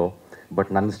ಕರೆಸಿದ್ರು, ಬಟ್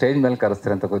ನನ್ನ ಸ್ಟೇಜ್ ಮೇಲೆ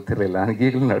ಕರೆಸ್ತಾರೆ ಅಂತ ಗೊತ್ತಿರಲಿಲ್ಲ.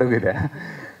 ನನಗೀಗಲೂ ನಡುವಿದೆ.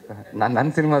 ನಾನು ನನ್ನ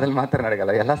ಸಿನಿಮಾದಲ್ಲಿ ಮಾತ್ರ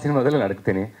ನಡಗಲ್ಲ, ಎಲ್ಲ ಸಿನಿಮಾದಲ್ಲೂ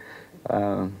ನಡಗ್ತೀನಿ.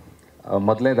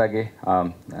 ಮೊದಲನೇದಾಗಿ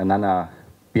ನನ್ನ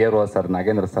PRO ಸರ್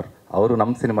ನಾಗೇಂದ್ರ ಸರ್, ಅವರು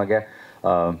ನಮ್ಮ ಸಿನಿಮಾಗೆ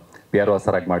PRO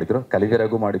ಸರ್ ಆಗಿ ಮಾಡಿದರು,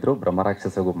 ಕಲಿವೀರಗೂ ಮಾಡಿದರು,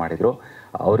 ಬ್ರಹ್ಮರಾಕ್ಷಸಗೂ ಮಾಡಿದರು.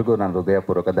 ಅವ್ರಿಗೂ ನಾನು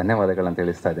ಹೃದಯಪೂರ್ವಕ ಧನ್ಯವಾದಗಳನ್ನು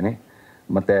ತಿಳಿಸ್ತಾ ಇದ್ದೀನಿ.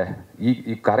 ಮತ್ತು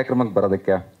ಈ ಕಾರ್ಯಕ್ರಮಕ್ಕೆ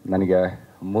ಬರೋದಕ್ಕೆ ನನಗೆ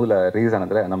ಮೂಲ ರೀಸನ್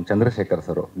ಅಂದರೆ ನಮ್ಮ ಚಂದ್ರಶೇಖರ್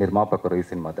ಸರು, ನಿರ್ಮಾಪಕರು ಈ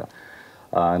ಸಿನಿಮಾದ.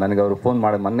 ನನಗೆ ಅವರು ಫೋನ್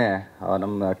ಮಾಡಿ ಮೊನ್ನೆ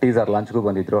ನಮ್ಮ ಟೀಸರ್ ಲಾಂಚ್ಗೂ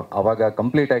ಬಂದಿದ್ದರು. ಆವಾಗ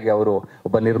ಕಂಪ್ಲೀಟಾಗಿ ಅವರು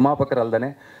ಒಬ್ಬ ನಿರ್ಮಾಪಕರಲ್ದೇ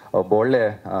ಒಬ್ಬ ಒಳ್ಳೆ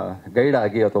ಗೈಡ್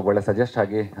ಆಗಿ ಅಥವಾ ಒಳ್ಳೆ ಸಜೆಸ್ಟ್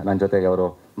ಆಗಿ ನನ್ನ ಜೊತೆಗೆ ಅವರು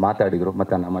ಮಾತಾಡಿದರು.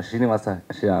 ಮತ್ತು ನಮ್ಮ ಶ್ರೀನಿವಾಸ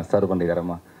ಸರ್ ಬಂದಿದ್ದಾರೆ,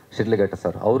 ಶಿಡ್ಲಿಘಟ್ಟ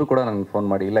ಸರ್, ಅವರು ಕೂಡ ನನಗೆ ಫೋನ್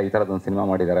ಮಾಡಿ ಇಲ್ಲ ಈ ಥರದೊಂದು ಸಿನಿಮಾ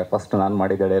ಮಾಡಿದ್ದಾರೆ, ಫಸ್ಟ್ ನಾನು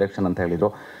ಮಾಡಿದ್ದೆ ಡೈರೆಕ್ಷನ್ ಅಂತ ಹೇಳಿದರು.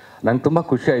 ನನಗೆ ತುಂಬ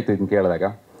ಖುಷಿ ಆಯಿತು ಇದನ್ನು ಕೇಳಿದಾಗ.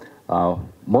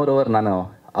 ಮೋರ್ ಓವರ್ ನಾನು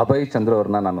ಅಭಯ್ ಚಂದ್ರು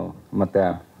ಅವ್ರನ್ನ ನಾನು ಮತ್ತು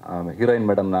ಹೀರೋಯಿನ್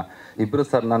ಮೇಡಮ್ನ ಇಬ್ಬರು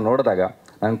ಸರ್ನ ನೋಡಿದಾಗ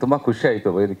ನಂಗೆ ತುಂಬ ಖುಷಿ ಆಯಿತು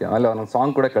ವೇದಿಕೆ. ಆಮೇಲೆ ಒಂದೊಂದು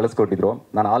ಸಾಂಗ್ ಕೂಡ ಕಳಿಸ್ಕೊಟ್ಟಿದ್ರು.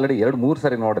 ನಾನು ಆಲ್ರೆಡಿ 2-3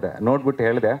 ಸರಿ ನೋಡಿದೆ. ನೋಡ್ಬಿಟ್ಟು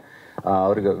ಹೇಳಿದೆ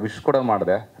ಅವ್ರಿಗೆ ವಿಶ್ ಕೂಡ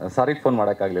ಮಾಡಿದೆ. ಸಾರಿ ಫೋನ್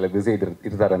ಮಾಡೋಕ್ಕಾಗಲಿಲ್ಲ, ಬ್ಯುಸಿ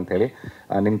ಇರ್ತಾರೆ ಅಂಥೇಳಿ.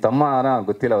 ನಿಮ್ಮ ತಮ್ಮನ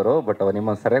ಗೊತ್ತಿಲ್ಲ ಅವರು, ಬಟ್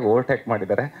ನಿಮ್ಮ ಸರಿಯಾಗಿ ಓವರ್ಟೇಕ್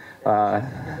ಮಾಡಿದ್ದಾರೆ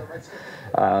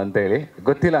ಅಂತೇಳಿ.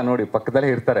 ಗೊತ್ತಿಲ್ಲ ನೋಡಿ, ಪಕ್ಕದಲ್ಲೇ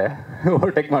ಇರ್ತಾರೆ,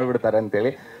 ಓವರ್ಟೇಕ್ ಮಾಡಿಬಿಡ್ತಾರೆ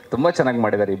ಅಂತೇಳಿ. ತುಂಬ ಚೆನ್ನಾಗಿ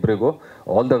ಮಾಡಿದ್ದಾರೆ ಇಬ್ಬರಿಗೂ.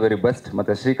 All the very best.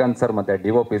 ಮತ್ತು ಶ್ರೀಕಾಂತ್ ಸರ್, ಮತ್ತು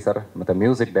DOP ಸರ್, ಮತ್ತು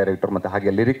ಮ್ಯೂಸಿಕ್ ಡೈರೆಕ್ಟರ್, ಮತ್ತು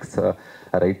ಹಾಗೆ ಲಿರಿಕ್ಸ್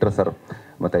ರೈಟರ್ ಸರ್,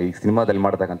 ಮತ್ತು ಈ ಸಿನಿಮಾದಲ್ಲಿ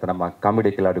ಮಾಡ್ತಕ್ಕಂಥ ನಮ್ಮ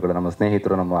ಕಾಮಿಡಿ ಕಿಲಾಡಿಗಳು, ನಮ್ಮ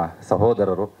ಸ್ನೇಹಿತರು, ನಮ್ಮ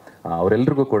ಸಹೋದರರು,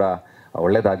 ಅವರೆಲ್ಲರಿಗೂ ಕೂಡ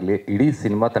ಒಳ್ಳೆಯದಾಗಲಿ. ಇಡೀ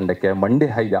ಸಿನಿಮಾ ತಂಡಕ್ಕೆ,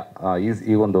 ಮಂಡ್ಯಹಾಯ್ದ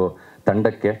ಈ ಒಂದು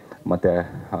ತಂಡಕ್ಕೆ, ಮತ್ತು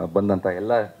ಬಂದಂಥ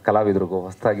ಎಲ್ಲ ಕಲಾವಿದರಿಗೂ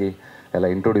ಹೊಸದಾಗಿ ಎಲ್ಲ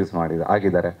ಇಂಟ್ರೊಡ್ಯೂಸ್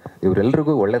ಆಗಿದ್ದಾರೆ.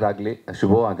 ಇವರೆಲ್ಲರಿಗೂ ಒಳ್ಳೆಯದಾಗಲಿ,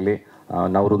 ಶುಭವಾಗಲಿ.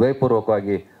 ನಾವು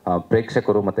ಹೃದಯಪೂರ್ವಕವಾಗಿ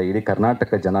ಪ್ರೇಕ್ಷಕರು ಮತ್ತು ಇಡೀ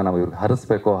ಕರ್ನಾಟಕ ಜನ ನಾವು ಇವ್ರಿಗೆ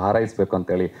ಹಾರೈಸಬೇಕು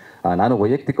ಅಂತೇಳಿ ನಾನು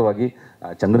ವೈಯಕ್ತಿಕವಾಗಿ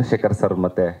ಚಂದ್ರಶೇಖರ್ ಸರ್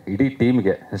ಮತ್ತು ಇಡೀ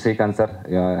ಟೀಮ್ಗೆ, ಶ್ರೀಕಾಂತ್ ಸರ್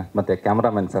ಮತ್ತು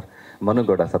cameraman sir, Manu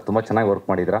Gowda sir ತುಂಬ ಚೆನ್ನಾಗಿ ವರ್ಕ್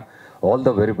ಮಾಡಿದ್ರ. All the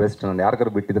very best. ನಾನು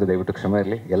ಯಾರಿಗಾರು ಬಿಟ್ಟಿದ್ರೆ ದಯವಿಟ್ಟು ಕ್ಷಮೆ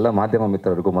ಇರಲಿ. ಎಲ್ಲ ಮಾಧ್ಯಮ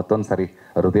ಮಿತ್ರರಿಗೂ ಮತ್ತೊಂದು ಸಾರಿ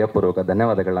ಹೃದಯಪೂರ್ವಕ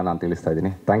ಧನ್ಯವಾದಗಳನ್ನ ನಾನು ತಿಳಿಸ್ತಾ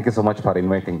ಇದ್ದೀನಿ. Thank you so much for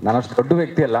inviting. ನಾನು ಅಷ್ಟು ದೊಡ್ಡ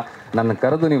ವ್ಯಕ್ತಿ ಅಲ್ಲ, ನನ್ನ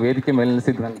ಕರೆದು ನೀವು ವೇದಿಕೆ ಮೇಲೆ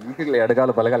ನಿಲ್ಲಿಸಿದ್ದು ನನಗೆ ಈಗಲೇ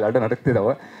ಎಡಗಾಲು ಬಲಗಾಲು ಅಡ್ಡು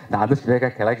ನಡುಕ್ತಿದ್ದಾವೆ. ನಾನು ಆದಷ್ಟು ಬೇಗ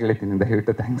ಕೆಳಗೆ ಇಳಿತೀನಿ.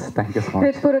 ದಯವಿಟ್ಟು ಥ್ಯಾಂಕ್ ಯು ಸೊ ಮಚ್.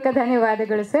 ಹೃತ್ಪೂರ್ವಕ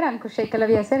ಧನ್ಯವಾದಗಳು ಸರ್. ಅಂಕುಶ್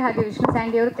ಏಕಲವ್ಯ ಸರ್, ಹಾಗೆ ವಿಷ್ಣು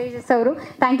ಸ್ಯಾಂಡಿ ಅವರು, ತೇಜಸ್ ಅವರು,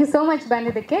 ಥ್ಯಾಂಕ್ ಯು ಸೋ ಮಚ್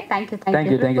ಬಂದಿದ್ದಕ್ಕೆ. Thank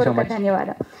you. ಧನ್ಯವಾದ.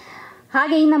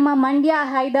 ಹಾಗೆ ಈ ನಮ್ಮ ಮಂಡ್ಯ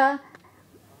ಹಾಯ್ದ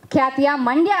ಖ್ಯಾತಿಯ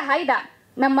ಮಂಡ್ಯ ಹಾಯ್ದ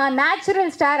ನಮ್ಮ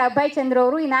ನ್ಯಾಚುರಲ್ ಸ್ಟಾರ್ ಅಭಯ್ ಚಂದ್ರು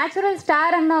ಅವರು, ಈ ನ್ಯಾಚುರಲ್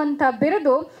ಸ್ಟಾರ್ ಅನ್ನೋಂಥ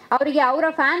ಬಿರುದು ಅವರಿಗೆ ಅವರ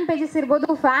ಫ್ಯಾನ್ ಪೇಜಸ್ ಇರ್ಬೋದು,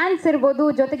 ಫ್ಯಾನ್ಸ್ ಇರ್ಬೋದು,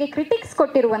 ಜೊತೆಗೆ ಕ್ರಿಟಿಕ್ಸ್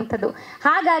ಕೊಟ್ಟಿರುವಂಥದ್ದು.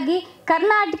 ಹಾಗಾಗಿ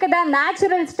ಕರ್ನಾಟಕದ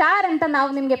ನ್ಯಾಚುರಲ್ ಸ್ಟಾರ್ ಅಂತ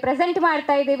ನಾವು ನಿಮಗೆ ಪ್ರೆಸೆಂಟ್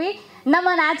ಮಾಡ್ತಾ ಇದ್ದೀವಿ. ನಮ್ಮ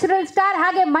ನ್ಯಾಚುರಲ್ ಸ್ಟಾರ್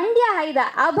ಹಾಗೆ ಮಂಡ್ಯ ಹಾಯ್ದ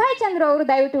ಅಭಯ್ ಚಂದ್ರು ಅವರು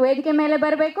ದಯವಿಟ್ಟು ವೇದಿಕೆ ಮೇಲೆ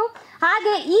ಬರಬೇಕು.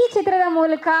 ಹಾಗೆ ಈ ಚಿತ್ರದ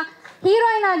ಮೂಲಕ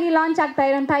ಹೀರೋಯಿನ್ ಆಗಿ ಲಾಂಚ್ ಆಗ್ತಾ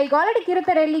ಇರುವಂಥ, ಈಗ ಆಲ್ರೆಡಿ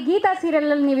ಕಿರುತೆರೆಯಲ್ಲಿ ಗೀತಾ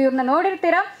ಸೀರಿಯಲಲ್ಲಿ ನೀವು ಇವ್ರನ್ನ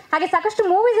ನೋಡಿರ್ತೀರಾ. ಹಾಗೆ ಸಾಕಷ್ಟು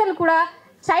ಮೂವೀಸಲ್ಲಿ ಕೂಡ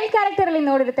ಚೈಲ್ಡ್ ಕ್ಯಾರೆಕ್ಟರಲ್ಲಿ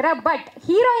ನೋಡಿರ್ತೀರ. ಬಟ್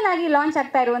ಹೀರೋಯಿನ್ ಆಗಿ ಲಾಂಚ್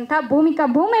ಆಗ್ತಾ ಇರುವಂಥ ಭೂಮಿಕಾ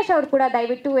ಭೂಮೇಶ್ ಅವರು ಕೂಡ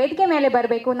ದಯವಿಟ್ಟು ವೇದಿಕೆ ಮೇಲೆ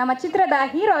ಬರಬೇಕು. ನಮ್ಮ ಚಿತ್ರದ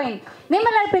ಹೀರೋಯಿನ್,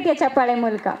 ನಿಮ್ಮೆಲ್ಲರ ಪ್ರೀತಿಯ ಚಪ್ಪಾಳೆ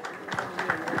ಮೂಲಕ.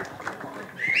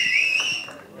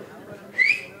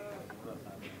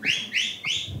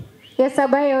 ಎಸ್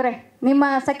ಅಭಯ್ ಅವರೇ, ನಿಮ್ಮ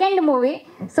ಸೆಕೆಂಡ್ ಮೂವಿ,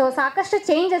 ಸೊ ಸಾಕಷ್ಟು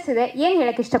ಚೇಂಜಸ್ ಇದೆ, ಏನು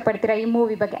ಹೇಳಕ್ಕೆ ಇಷ್ಟಪಡ್ತೀರಾ ಈ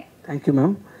ಮೂವಿ ಬಗ್ಗೆ? Thank you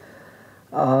ma'am.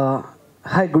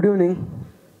 Hi, good evening,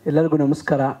 ಎಲ್ಲರಿಗೂ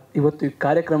ನಮಸ್ಕಾರ. ಇವತ್ತು ಈ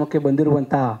ಕಾರ್ಯಕ್ರಮಕ್ಕೆ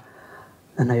ಬಂದಿರುವಂಥ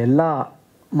ನನ್ನ ಎಲ್ಲ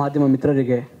ಮಾಧ್ಯಮ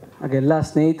ಮಿತ್ರರಿಗೆ, ಹಾಗೆ ಎಲ್ಲ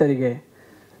ಸ್ನೇಹಿತರಿಗೆ,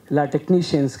 ಎಲ್ಲ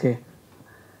ಟೆಕ್ನಿಷಿಯನ್ಸ್ಗೆ,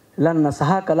 ಎಲ್ಲ ನನ್ನ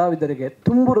ಸಹ ಕಲಾವಿದರಿಗೆ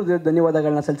ತುಂಬ ಹೃದಯದ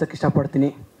ಧನ್ಯವಾದಗಳನ್ನ ಸಲ್ಲಿಸೋಕ್ಕೆ ಇಷ್ಟಪಡ್ತೀನಿ.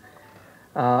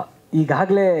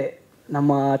 ಈಗಾಗಲೇ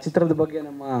ನಮ್ಮ ಚಿತ್ರದ ಬಗ್ಗೆ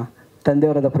ನಮ್ಮ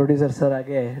ತಂದೆಯವರಾದ ಪ್ರೊಡ್ಯೂಸರ್ ಸರ್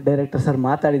ಹಾಗೆ ಡೈರೆಕ್ಟರ್ ಸರ್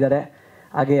ಮಾತಾಡಿದ್ದಾರೆ,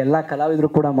 ಹಾಗೆ ಎಲ್ಲ ಕಲಾವಿದರು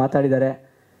ಕೂಡ ಮಾತಾಡಿದ್ದಾರೆ.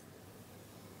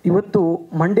 ಇವತ್ತು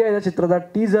ಮಂಡ್ಯ ಚಿತ್ರದ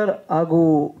ಟೀಸರ್ ಹಾಗೂ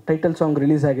ಟೈಟಲ್ ಸಾಂಗ್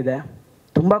ರಿಲೀಸ್ ಆಗಿದೆ.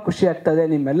 ತುಂಬ ಖುಷಿ ಆಗ್ತದೆ.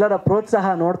 ನಿಮ್ಮೆಲ್ಲರ ಪ್ರೋತ್ಸಾಹ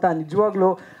ನೋಡ್ತಾ ನಿಜವಾಗ್ಲೂ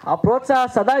ಆ ಪ್ರೋತ್ಸಾಹ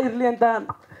ಸದಾ ಇರಲಿ ಅಂತ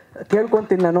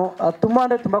ಕೇಳ್ಕೊತೀನಿ ನಾನು. ತುಂಬ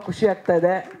ಅಂದರೆ ತುಂಬ ಖುಷಿ ಆಗ್ತಾ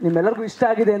ಇದೆ. ನಿಮ್ಮೆಲ್ಲರಿಗೂ ಇಷ್ಟ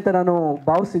ಆಗಿದೆ ಅಂತ ನಾನು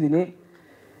ಭಾವಿಸಿದ್ದೀನಿ.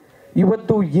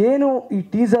 ಇವತ್ತು ಏನು ಈ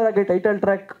ಟೀಸರ್ ಆಗಿ ಟೈಟಲ್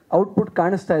ಟ್ರ್ಯಾಕ್ ಔಟ್ಪುಟ್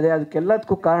ಕಾಣಿಸ್ತಾ ಇದೆ,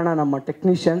 ಅದಕ್ಕೆಲ್ಲದಕ್ಕೂ ಕಾರಣ ನಮ್ಮ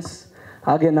ಟೆಕ್ನಿಷಿಯನ್ಸ್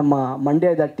ಹಾಗೆ ನಮ್ಮ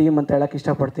ಮಂಡ್ಯದ ಟೀಮ್ ಅಂತ ಹೇಳೋಕ್ಕೆ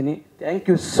ಇಷ್ಟಪಡ್ತೀನಿ. Thank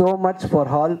you so much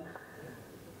for all.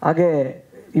 ಹಾಗೆ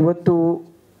ಇವತ್ತು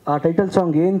ಆ ಟೈಟಲ್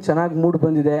ಸಾಂಗ್ ಏನು ಚೆನ್ನಾಗಿ ಮೂಡ್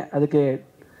ಬಂದಿದೆ, ಅದಕ್ಕೆ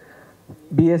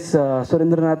BS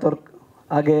ಸುರೇಂದ್ರನಾಥ್ ಅವ್ರ,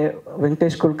 ಹಾಗೆ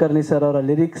ವೆಂಕಟೇಶ್ ಕುಲಕರ್ಣಿ ಸರ್ ಅವರ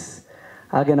ಲಿರಿಕ್ಸ್,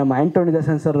 ಹಾಗೆ ನಮ್ಮ ಆ್ಯಂಟೋನಿ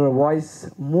ದಸನ್ ಸರ್ ಅವರ ವಾಯ್ಸ್,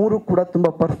 ಮೂರು ಕೂಡ ತುಂಬ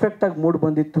ಪರ್ಫೆಕ್ಟಾಗಿ ಮೂಡ್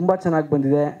ಬಂದಿದ್ದು ತುಂಬ ಚೆನ್ನಾಗಿ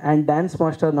ಬಂದಿದೆ. ಆ್ಯಂಡ್ ಡ್ಯಾನ್ಸ್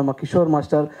ಮಾಸ್ಟರ್ ನಮ್ಮ ಕಿಶೋರ್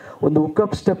ಮಾಸ್ಟರ್ ಒಂದು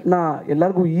ಹುಕ್ಅಪ್ ಸ್ಟೆಪ್ನ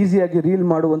ಎಲ್ಲರಿಗೂ ಈಸಿಯಾಗಿ ರೀಲ್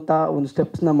ಮಾಡುವಂಥ ಒಂದು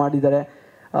ಸ್ಟೆಪ್ಸ್ನ ಮಾಡಿದ್ದಾರೆ.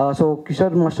 ಸೊ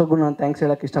ಕಿಶೋರ್ ಮಾಸ್ಟರ್ಗೂ ನಾನು ಥ್ಯಾಂಕ್ಸ್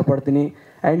ಹೇಳೋಕ್ಕೆ ಇಷ್ಟಪಡ್ತೀನಿ.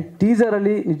 ಆ್ಯಂಡ್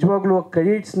ಟೀಸರಲ್ಲಿ ನಿಜವಾಗ್ಲೂ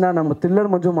ಕ್ರೆಡಿಟ್ಸ್ನ ನಮ್ಮ ಥ್ರಿಲ್ಲರ್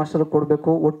ಮಂಜು ಮಾಸ್ಟರ್ಗೆ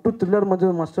ಕೊಡಬೇಕು. ಒಟ್ಟು ಥ್ರಿಲ್ಲರ್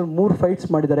ಮಂಜು ಮಾಸ್ಟರ್ 3 ಫೈಟ್ಸ್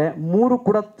ಮಾಡಿದ್ದಾರೆ, 3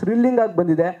 ಕೂಡ ಥ್ರಿಲ್ಲಿಂಗ್ ಆಗಿ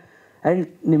ಬಂದಿದೆ. ಆ್ಯಂಡ್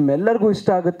ನಿಮ್ಮೆಲ್ಲರಿಗೂ ಇಷ್ಟ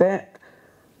ಆಗುತ್ತೆ.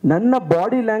 ನನ್ನ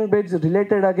ಬಾಡಿ ಲ್ಯಾಂಗ್ವೇಜ್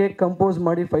ರಿಲೇಟೆಡ್ ಆಗಿ ಕಂಪೋಸ್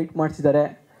ಮಾಡಿ ಫೈಟ್ ಮಾಡಿಸಿದ್ದಾರೆ.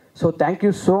 So thank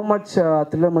you so much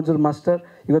thriller Manju master.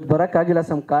 ಇವತ್ತು ಬರೋಕ್ಕಾಗಿಲ್ಲ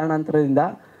ಸಮ್ ಕಾರಣಾಂತರದಿಂದ.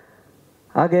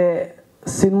 ಹಾಗೆ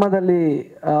ಸಿನಿಮಾದಲ್ಲಿ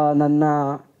ನನ್ನ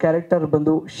ಕ್ಯಾರೆಕ್ಟರ್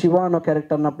ಬಂದು ಶಿವ ಅನ್ನೋ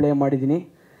ಕ್ಯಾರೆಕ್ಟರ್ನ ಪ್ಲೇ ಮಾಡಿದ್ದೀನಿ.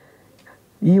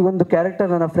 ಈ ಒಂದು ಕ್ಯಾರೆಕ್ಟರ್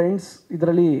ನನ್ನ ಫ್ರೆಂಡ್ಸ್,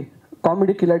 ಇದರಲ್ಲಿ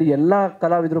ಕಾಮಿಡಿ ಕಿಲಾಡಿ ಎಲ್ಲ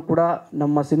ಕಲಾವಿದರು ಕೂಡ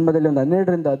ನಮ್ಮ ಸಿನಿಮಾದಲ್ಲಿ ಒಂದು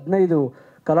 12ರಿಂದ 15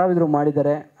 ಕಲಾವಿದರು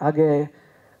ಮಾಡಿದ್ದಾರೆ. ಹಾಗೆ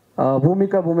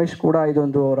ಭೂಮಿಕಾ ಭೂಮೇಶ್ ಕೂಡ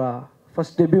ಇದೊಂದು ಅವರ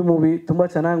ಫಸ್ಟ್ ಡೆಬ್ಯೂ ಮೂವಿ, ತುಂಬ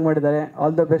ಚೆನ್ನಾಗಿ ಮಾಡಿದ್ದಾರೆ.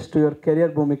 All the best to your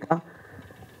career Bhoomika.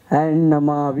 And ನಮ್ಮ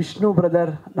ವಿಷ್ಣು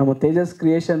ಬ್ರದರ್ ನಮ್ಮ ತೇಜಸ್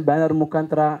ಕ್ರಿಯೇಷನ್ ಬ್ಯಾನರ್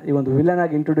ಮುಖಾಂತರ ಈ ಒಂದು ವಿಲನ್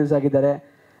ಆಗಿ ಇಂಟ್ರೊಡ್ಯೂಸ್ ಆಗಿದ್ದಾರೆ.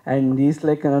 ಆ್ಯಂಡ್ ಈಸ್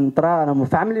ಲೈಕ್ ನಂತರ ನಮ್ಮ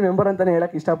ಫ್ಯಾಮಿಲಿ ಮೆಂಬರ್ ಅಂತಲೇ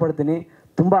ಹೇಳೋಕ್ಕೆ ಇಷ್ಟಪಡ್ತೀನಿ.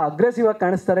 ತುಂಬ ಅಗ್ರೆಸಿವ್ ಆಗಿ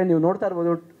ಕಾಣಿಸ್ತಾರೆ, ನೀವು ನೋಡ್ತಾ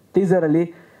ಇರ್ಬೋದು ಟೀಸರಲ್ಲಿ.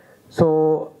 So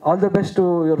all the best to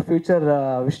your future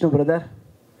Vishnu brother.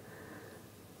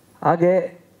 ಹಾಗೆ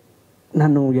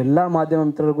ನಾನು ಎಲ್ಲ ಮಾಧ್ಯಮ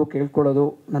ಮಿತ್ರರಿಗೂ ಕೇಳ್ಕೊಳ್ಳೋದು,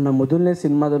 ನನ್ನ ಮೊದಲನೇ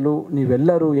ಸಿನಿಮಾದಲ್ಲೂ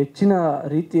ನೀವೆಲ್ಲರೂ ಹೆಚ್ಚಿನ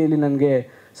ರೀತಿಯಲ್ಲಿ ನನಗೆ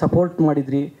ಸಪೋರ್ಟ್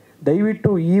ಮಾಡಿದ್ರಿ.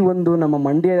 ದಯವಿಟ್ಟು ಈ ಒಂದು ನಮ್ಮ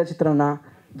ಮಂಡ್ಯದ ಚಿತ್ರನ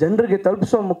ಜನರಿಗೆ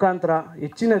ತಲುಪಿಸೋ ಮುಖಾಂತರ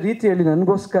ಹೆಚ್ಚಿನ ರೀತಿಯಲ್ಲಿ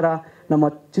ನನಗೋಸ್ಕರ, ನಮ್ಮ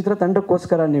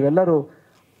ಚಿತ್ರತಂಡಕ್ಕೋಸ್ಕರ ನೀವೆಲ್ಲರೂ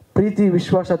ಪ್ರೀತಿ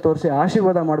ವಿಶ್ವಾಸ ತೋರಿಸಿ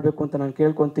ಆಶೀರ್ವಾದ ಮಾಡಬೇಕು ಅಂತ ನಾನು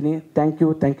ಕೇಳ್ಕೊತೀನಿ. Thank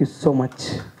you so much.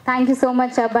 Thank you so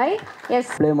much Abhay.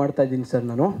 S, play ಮಾಡ್ತಾ ಇದ್ದೀನಿ ಸರ್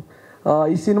ನಾನು.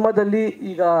 ಈ ಸಿನಿಮಾದಲ್ಲಿ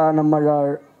ಈಗ ನಮ್ಮ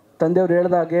ತಂದೆಯವರು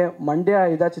ಹೇಳಿದಾಗೆ ಮಂಡ್ಯ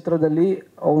ಹಾಯ್ದ ಚಿತ್ರದಲ್ಲಿ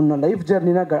ಅವನ ಲೈಫ್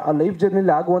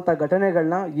ಜರ್ನಿಲಿ ಆಗುವಂಥ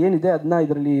ಘಟನೆಗಳನ್ನ ಏನಿದೆ ಅದನ್ನ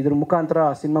ಇದ್ರ ಮುಖಾಂತರ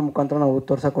ಸಿನಿಮಾ ಮುಖಾಂತರ ನಾವು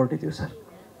ತೋರ್ಸಕ್ಕೆ ಹೊರಟಿದ್ದೀವಿ ಸರ್.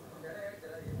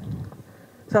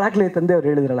 ಆಗಲೇ ತಂದೆಯವ್ರು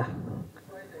ಹೇಳಿದ್ರಲ್ಲ.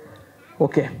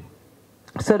 ಓಕೆ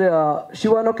ಸರ್,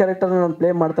 ಶಿವಾನೋ ಕ್ಯಾರೆಕ್ಟರ್ನ ನಾನು ಪ್ಲೇ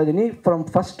ಮಾಡ್ತಾ ಇದ್ದೀನಿ. From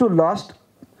first to last,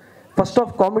 first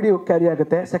of comedy carry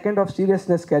ಆಗುತ್ತೆ, ಸೆಕೆಂಡ್ ಆಫ್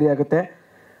ಸೀರಿಯಸ್ನೆಸ್ ಕ್ಯಾರಿ ಆಗುತ್ತೆ.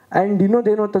 ಆ್ಯಂಡ್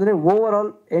ಇನ್ನೊಂದೇನು ಅಂತಂದರೆ over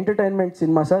all entertainment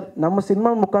cinema sir. ನಮ್ಮ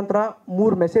ಸಿನಿಮಾ ಮುಖಾಂತರ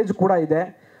 3 ಮೆಸೇಜ್ ಕೂಡ ಇದೆ.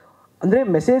 ಅಂದರೆ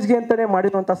ಮೆಸೇಜ್ಗೆ ಅಂತಲೇ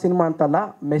ಮಾಡಿರುವಂಥ ಸಿನಿಮಾ ಅಂತಲ್ಲ,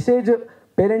 ಮೆಸೇಜ್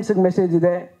ಪೇರೆಂಟ್ಸಿಗೆ ಮೆಸೇಜ್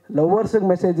ಇದೆ, ಲವರ್ಸಿಗೆ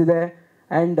ಮೆಸೇಜ್ ಇದೆ,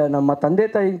 ಆ್ಯಂಡ್ ನಮ್ಮ ತಂದೆ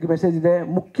ತಾಯಿಗೆ ಮೆಸೇಜ್ ಇದೆ,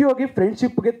 ಮುಖ್ಯವಾಗಿ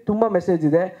ಫ್ರೆಂಡ್ಶಿಪ್ಗೆ ತುಂಬ ಮೆಸೇಜ್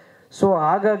ಇದೆ. ಸೊ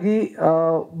ಹಾಗಾಗಿ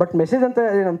ಬಟ್ ಮೆಸೇಜ್ ಅಂತ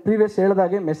ನಾನು ಪ್ರೀವಿಯಸ್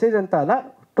ಹೇಳಿದಾಗೆ ಮೆಸೇಜ್ ಅಂತ ಅಲ್ಲ,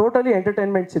 ಟೋಟಲಿ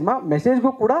ಎಂಟರ್ಟೈನ್ಮೆಂಟ್ ಸಿನಿಮಾ.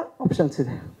 ಮೆಸೇಜ್ಗೂ ಕೂಡ ಆಪ್ಷನ್ಸ್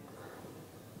ಇದೆ.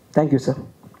 Thank you sir.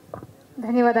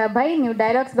 ಧನ್ಯವಾದ ಅಭಯ್. ನೀವು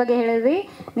ಡೈಲಾಗ್ಸ್ ಬಗ್ಗೆ ಹೇಳಿದ್ವಿ,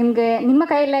 ನಿಮ್ಮ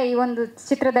ಕೈಯಲ್ಲೇ ಈ ಒಂದು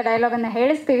ಚಿತ್ರದ ಡೈಲಾಗನ್ನು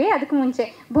ಹೇಳಿಸ್ತೀವಿ. ಅದಕ್ಕೂ ಮುಂಚೆ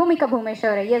ಭೂಮಿಕಾ ಭೂಮೇಶ್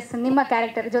ಅವರೇ, ಎಸ್, ನಿಮ್ಮ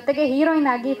ಕ್ಯಾರೆಕ್ಟರ್ ಜೊತೆಗೆ ಹೀರೋಯಿನ್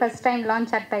ಆಗಿ ಫಸ್ಟ್ ಟೈಮ್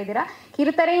ಲಾಂಚ್ ಆಗ್ತಾ ಇದ್ದೀರಾ,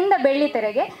 ಕಿರುತೆರೆಯಿಂದ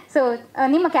ಬೆಳ್ಳಿತೆರೆಗೆ. ಸೊ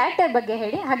ನಿಮ್ಮ ಕ್ಯಾರೆಕ್ಟರ್ ಬಗ್ಗೆ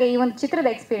ಹೇಳಿ, ಹಾಗೆ ಈ ಒಂದು ಚಿತ್ರದ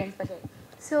ಎಕ್ಸ್ಪೀರಿಯನ್ಸ್ ಬಗ್ಗೆ ಹೇಳಿ.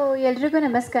 ಸೊ ಎಲ್ರಿಗೂ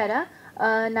ನಮಸ್ಕಾರ.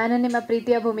 ನಾನು ನಿಮ್ಮ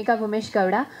ಪ್ರೀತಿಯ Bhoomika Bhoomesh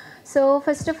Gowda. So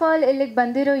first of all ಇಲ್ಲಿಗೆ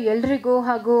ಬಂದಿರೋ ಎಲ್ರಿಗೂ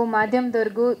ಹಾಗೂ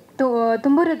ಮಾಧ್ಯಮದವ್ರಿಗೂ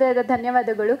ತುಂಬ ಹೃದಯದ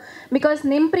ಧನ್ಯವಾದಗಳು. ಬಿಕಾಸ್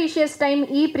ನಿಮ್ಮ ಪ್ರೀಷಿಯಸ್ ಟೈಮ್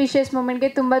ಈ ಪ್ರೀಷಿಯಸ್ ಮೂಮೆಂಟ್ಗೆ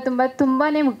ತುಂಬಾ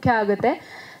ಮುಖ್ಯ ಆಗುತ್ತೆ.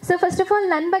 ಸೊ ಫಸ್ಟ್ ಆಫ್ ಆಲ್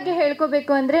ನನ್ನ ಬಗ್ಗೆ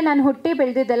ಹೇಳ್ಕೋಬೇಕು ಅಂದರೆ, ನಾನು ಹುಟ್ಟಿ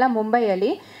ಬೆಳೆದಿದ್ದೆಲ್ಲ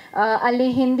ಮುಂಬೈಯಲ್ಲಿ. ಅಲ್ಲಿ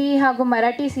ಹಿಂದಿ ಹಾಗೂ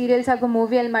ಮರಾಠಿ ಸೀರಿಯಲ್ಸ್ ಹಾಗೂ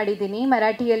ಮೂವಿಯಲ್ಲಿ ಮಾಡಿದ್ದೀನಿ.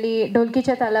 ಮರಾಠಿಯಲ್ಲಿ ಢೋಲ್ಕಿ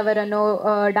ಚ ತಾಲಾವರ್ ಅನ್ನೋ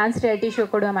ಡಾನ್ಸ್ ರಿಯಾಲಿಟಿ ಶೋ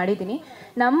ಕೂಡ ಮಾಡಿದ್ದೀನಿ.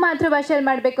 ನಮ್ಮ ಮಾತೃಭಾಷೆಯಲ್ಲಿ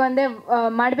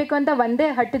ಮಾಡಬೇಕು ಅಂತ ಒಂದೇ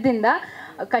ಹಠದಿಂದ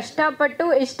ಕಷ್ಟಪಟ್ಟು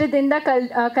ಇಷ್ಟು ದಿನದ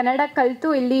ಕನ್ನಡ ಕಲಿತು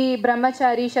ಇಲ್ಲಿ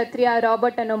ಬ್ರಹ್ಮಚಾರಿ, ಕ್ಷತ್ರಿಯ,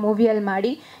 ರಾಬರ್ಟ್ ಅನ್ನೋ ಮೂವಿಯಲ್ಲಿ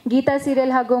ಮಾಡಿ, ಗೀತಾ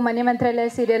ಸೀರಿಯಲ್ ಹಾಗೂ ಮನೆ ಮಂತ್ರಾಲಯ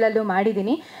ಸೀರಿಯಲಲ್ಲೂ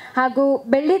ಮಾಡಿದ್ದೀನಿ. ಹಾಗೂ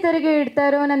ಬೆಳ್ಳಿತೆರೆಗೆ ಇಡ್ತಾ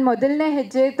ಇರೋ ನನ್ನ ಮೊದಲನೇ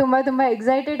ಹೆಜ್ಜೆ. ತುಂಬ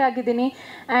ಎಕ್ಸೈಟೆಡ್ ಆಗಿದ್ದೀನಿ.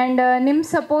 ಆ್ಯಂಡ್ ನಿಮ್ಮ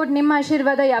ಸಪೋರ್ಟ್, ನಿಮ್ಮ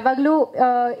ಆಶೀರ್ವಾದ ಯಾವಾಗಲೂ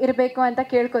ಇರಬೇಕು ಅಂತ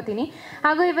ಕೇಳ್ಕೊತೀನಿ.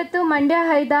 ಹಾಗೂ ಇವತ್ತು ಮಂಡ್ಯ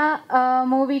ಹಾಯ್ದ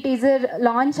ಮೂವಿ ಟೀಸರ್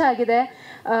ಲಾಂಚ್ ಆಗಿದೆ.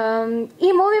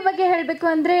 ಈ ಮೂವಿ ಬಗ್ಗೆ ಹೇಳಬೇಕು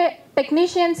ಅಂದರೆ,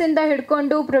 ಟೆಕ್ನಿಷಿಯನ್ಸಿಂದ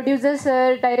ಹಿಡ್ಕೊಂಡು producer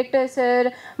sir, director sir,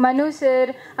 Manu sir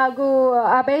ಹಾಗೂ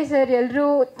ಅಭಯ್ ಸರ್ ಎಲ್ಲರೂ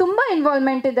ತುಂಬ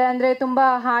ಇನ್ವಾಲ್ವ್ಮೆಂಟ್ ಇದೆ. ಅಂದರೆ ತುಂಬ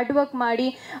ಹಾರ್ಡ್ ವರ್ಕ್ ಮಾಡಿ,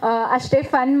 ಅಷ್ಟೇ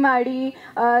ಫನ್ ಮಾಡಿ,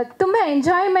 ತುಂಬ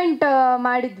ಎಂಜಾಯ್ಮೆಂಟ್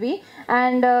ಮಾಡಿದ್ವಿ.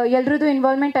 ಆ್ಯಂಡ್ ಎಲ್ರದ್ದು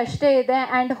ಇನ್ವಾಲ್ವ್ಮೆಂಟ್ ಅಷ್ಟೇ ಇದೆ.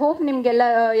 ಆ್ಯಂಡ್ ಹೋಪ್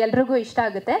ಎಲ್ರಿಗೂ ಇಷ್ಟ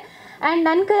ಆಗುತ್ತೆ. ಆ್ಯಂಡ್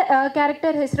ನನ್ನ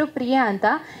ಕ್ಯಾರೆಕ್ಟರ್ ಹೆಸರು ಪ್ರಿಯಾ ಅಂತ.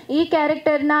 ಈ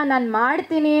ಕ್ಯಾರೆಕ್ಟರ್ನ ನಾನು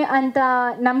ಮಾಡ್ತೀನಿ ಅಂತ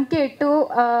ನಂಬಿಕೆ ಇಟ್ಟು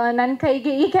ನನ್ನ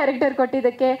ಕೈಗೆ ಈ ಕ್ಯಾರೆಕ್ಟರ್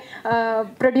ಕೊಟ್ಟಿದ್ದಕ್ಕೆ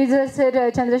ಪ್ರೊಡ್ಯೂಸರ್ ಸರ್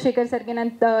ಚಂದ್ರಶೇಖರ್ ಸರ್ಗೆ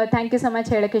ನಾನು ಥ್ಯಾಂಕ್ ಯು ಸೊ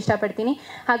ಮಚ್ ಹೇಳೋಕ್ಕೆ ಇಷ್ಟಪಡ್ತೀನಿ.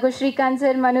 ಹಾಗೂ ಶ್ರೀಕಾಂತ್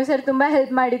ಸರ್, ಮನು ಸರ್ ತುಂಬ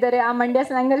ಹೆಲ್ಪ್ ಮಾಡಿದ್ದಾರೆ. ಆ ಮಂಡ್ಯ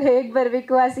ಸ್ಲ್ಯಾಂಗಲ್ಲಿ ಹೇಗೆ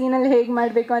ಬರಬೇಕು, ಆ ಸೀನಲ್ಲಿ ಹೇಗೆ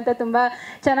ಮಾಡಬೇಕು ಅಂತ ತುಂಬ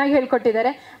ಚೆನ್ನಾಗಿ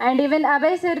ಹೇಳ್ಕೊಟ್ಟಿದ್ದಾರೆ. ಆ್ಯಂಡ್ ಈವನ್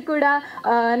ಅಭಯ್ ಸರ್ ಕೂಡ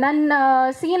ನನ್ನ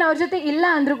ಸೀನ್ ಅವ್ರ ಜೊತೆ ಇಲ್ಲ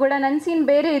ಅಂದರೂ ಕೂಡ ನನ್ನ ಸೀನ್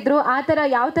ಬೇರೆ ಇದ್ದರು, ಆ ಥರ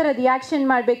ಯಾವ ಥರ ರಿಯಾಕ್ಷನ್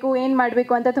ಮಾಡಬೇಕು, ಏನು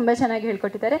ಮಾಡಬೇಕು ಅಂತ ತುಂಬ ಚೆನ್ನಾಗಿ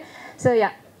ಹೇಳ್ಕೊಟ್ಟಿದ್ದಾರೆ. So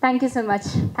thank you so much.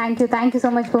 Thank you so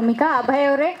much Bhoomika. Abhay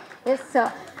ಅವರೇ, ಎಸ್,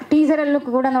 ಟೀಸರಲ್ಲೂ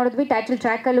ಕೂಡ ನೋಡಿದ್ವಿ, ಟೈಟಲ್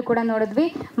ಟ್ರ್ಯಾಕಲ್ಲೂ ಕೂಡ ನೋಡಿದ್ವಿ.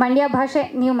 ಮಂಡ್ಯ ಭಾಷೆ,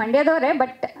 ನೀವು ಮಂಡ್ಯದವರೇ,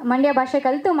 ಬಟ್ ಮಂಡ್ಯ ಭಾಷೆ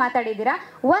ಕಲಿತು ಮಾತಾಡಿದ್ದೀರಾ.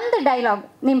 ಒಂದು ಡೈಲಾಗ್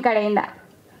ನಿಮ್ಮ ಕಡೆಯಿಂದ.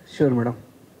 Sure madam.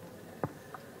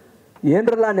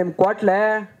 ಏನ್ರಲ್ಲ ನಿಮ್ಮ ಕ್ವಾಟ್ಲೆ,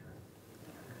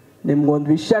 ನಿಮ್ಗೊಂದು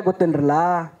ವಿಷಯ ಗೊತ್ತೇನ್ರಲ್ಲ,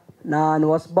 ನಾನು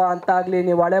ಹೊಸಬಾ ಅಂತಾಗಲಿ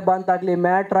ನೀವು ಹಳೆ ಬಾ ಅಂತಾಗಲಿ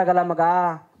ಮ್ಯಾಟ್ರ್ ಆಗಲ್ಲ ಮಗ.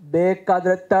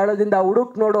 ಬೇಕಾದರೆ ತಳದಿಂದ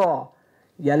ಹುಡುಕ್ ನೋಡು,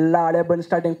 ಎಲ್ಲ ಹಳೆ ಬಂದು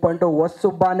ಸ್ಟಾರ್ಟಿಂಗ್ ಪಾಯಿಂಟು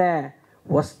ಹೊಸಬಾನೆ.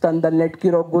 ಹೊಸ್ತಂದಲ್ಲಿ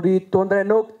ನೆಟ್ಕಿರೋ ಗುರಿ ಇತ್ತು ಅಂದರೆ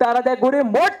ನುಗ್ತಾ ಇರೋದೆ, ಗುರಿ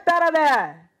ಮುಟ್ತಾ ಇರೋದೆ.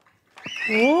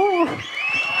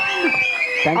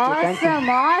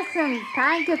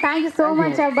 Thank you so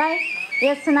much Abhay.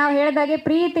 S, ನಾವು ಹೇಳಿದಾಗೆ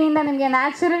ಪ್ರೀತಿಯಿಂದ ನಿಮಗೆ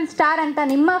ನ್ಯಾಚುರಲ್ ಸ್ಟಾರ್ ಅಂತ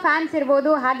ನಿಮ್ಮ ಫ್ಯಾನ್ಸ್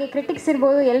ಇರ್ಬೋದು, ಹಾಗೆ ಕ್ರಿಟಿಕ್ಸ್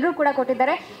ಇರ್ಬೋದು, ಎಲ್ಲರೂ ಕೂಡ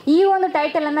ಕೊಟ್ಟಿದ್ದಾರೆ. ಈ ಒಂದು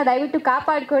ಟೈಟಲನ್ನು ದಯವಿಟ್ಟು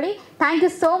ಕಾಪಾಡ್ಕೊಳ್ಳಿ. ಥ್ಯಾಂಕ್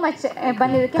ಯು ಸೋ ಮಚ್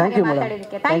ಬಂದಿದ್ದಕ್ಕೆ,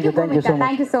 ಮಾತಾಡಿದ್ದಕ್ಕೆ.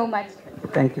 Thank you so much.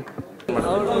 Thank you.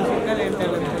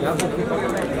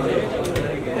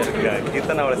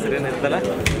 ಗೀತನ ಅವಳ ಸರಿಯೇ ಇರ್ತಲ್ಲ,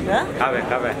 ಕಾವ್ಯ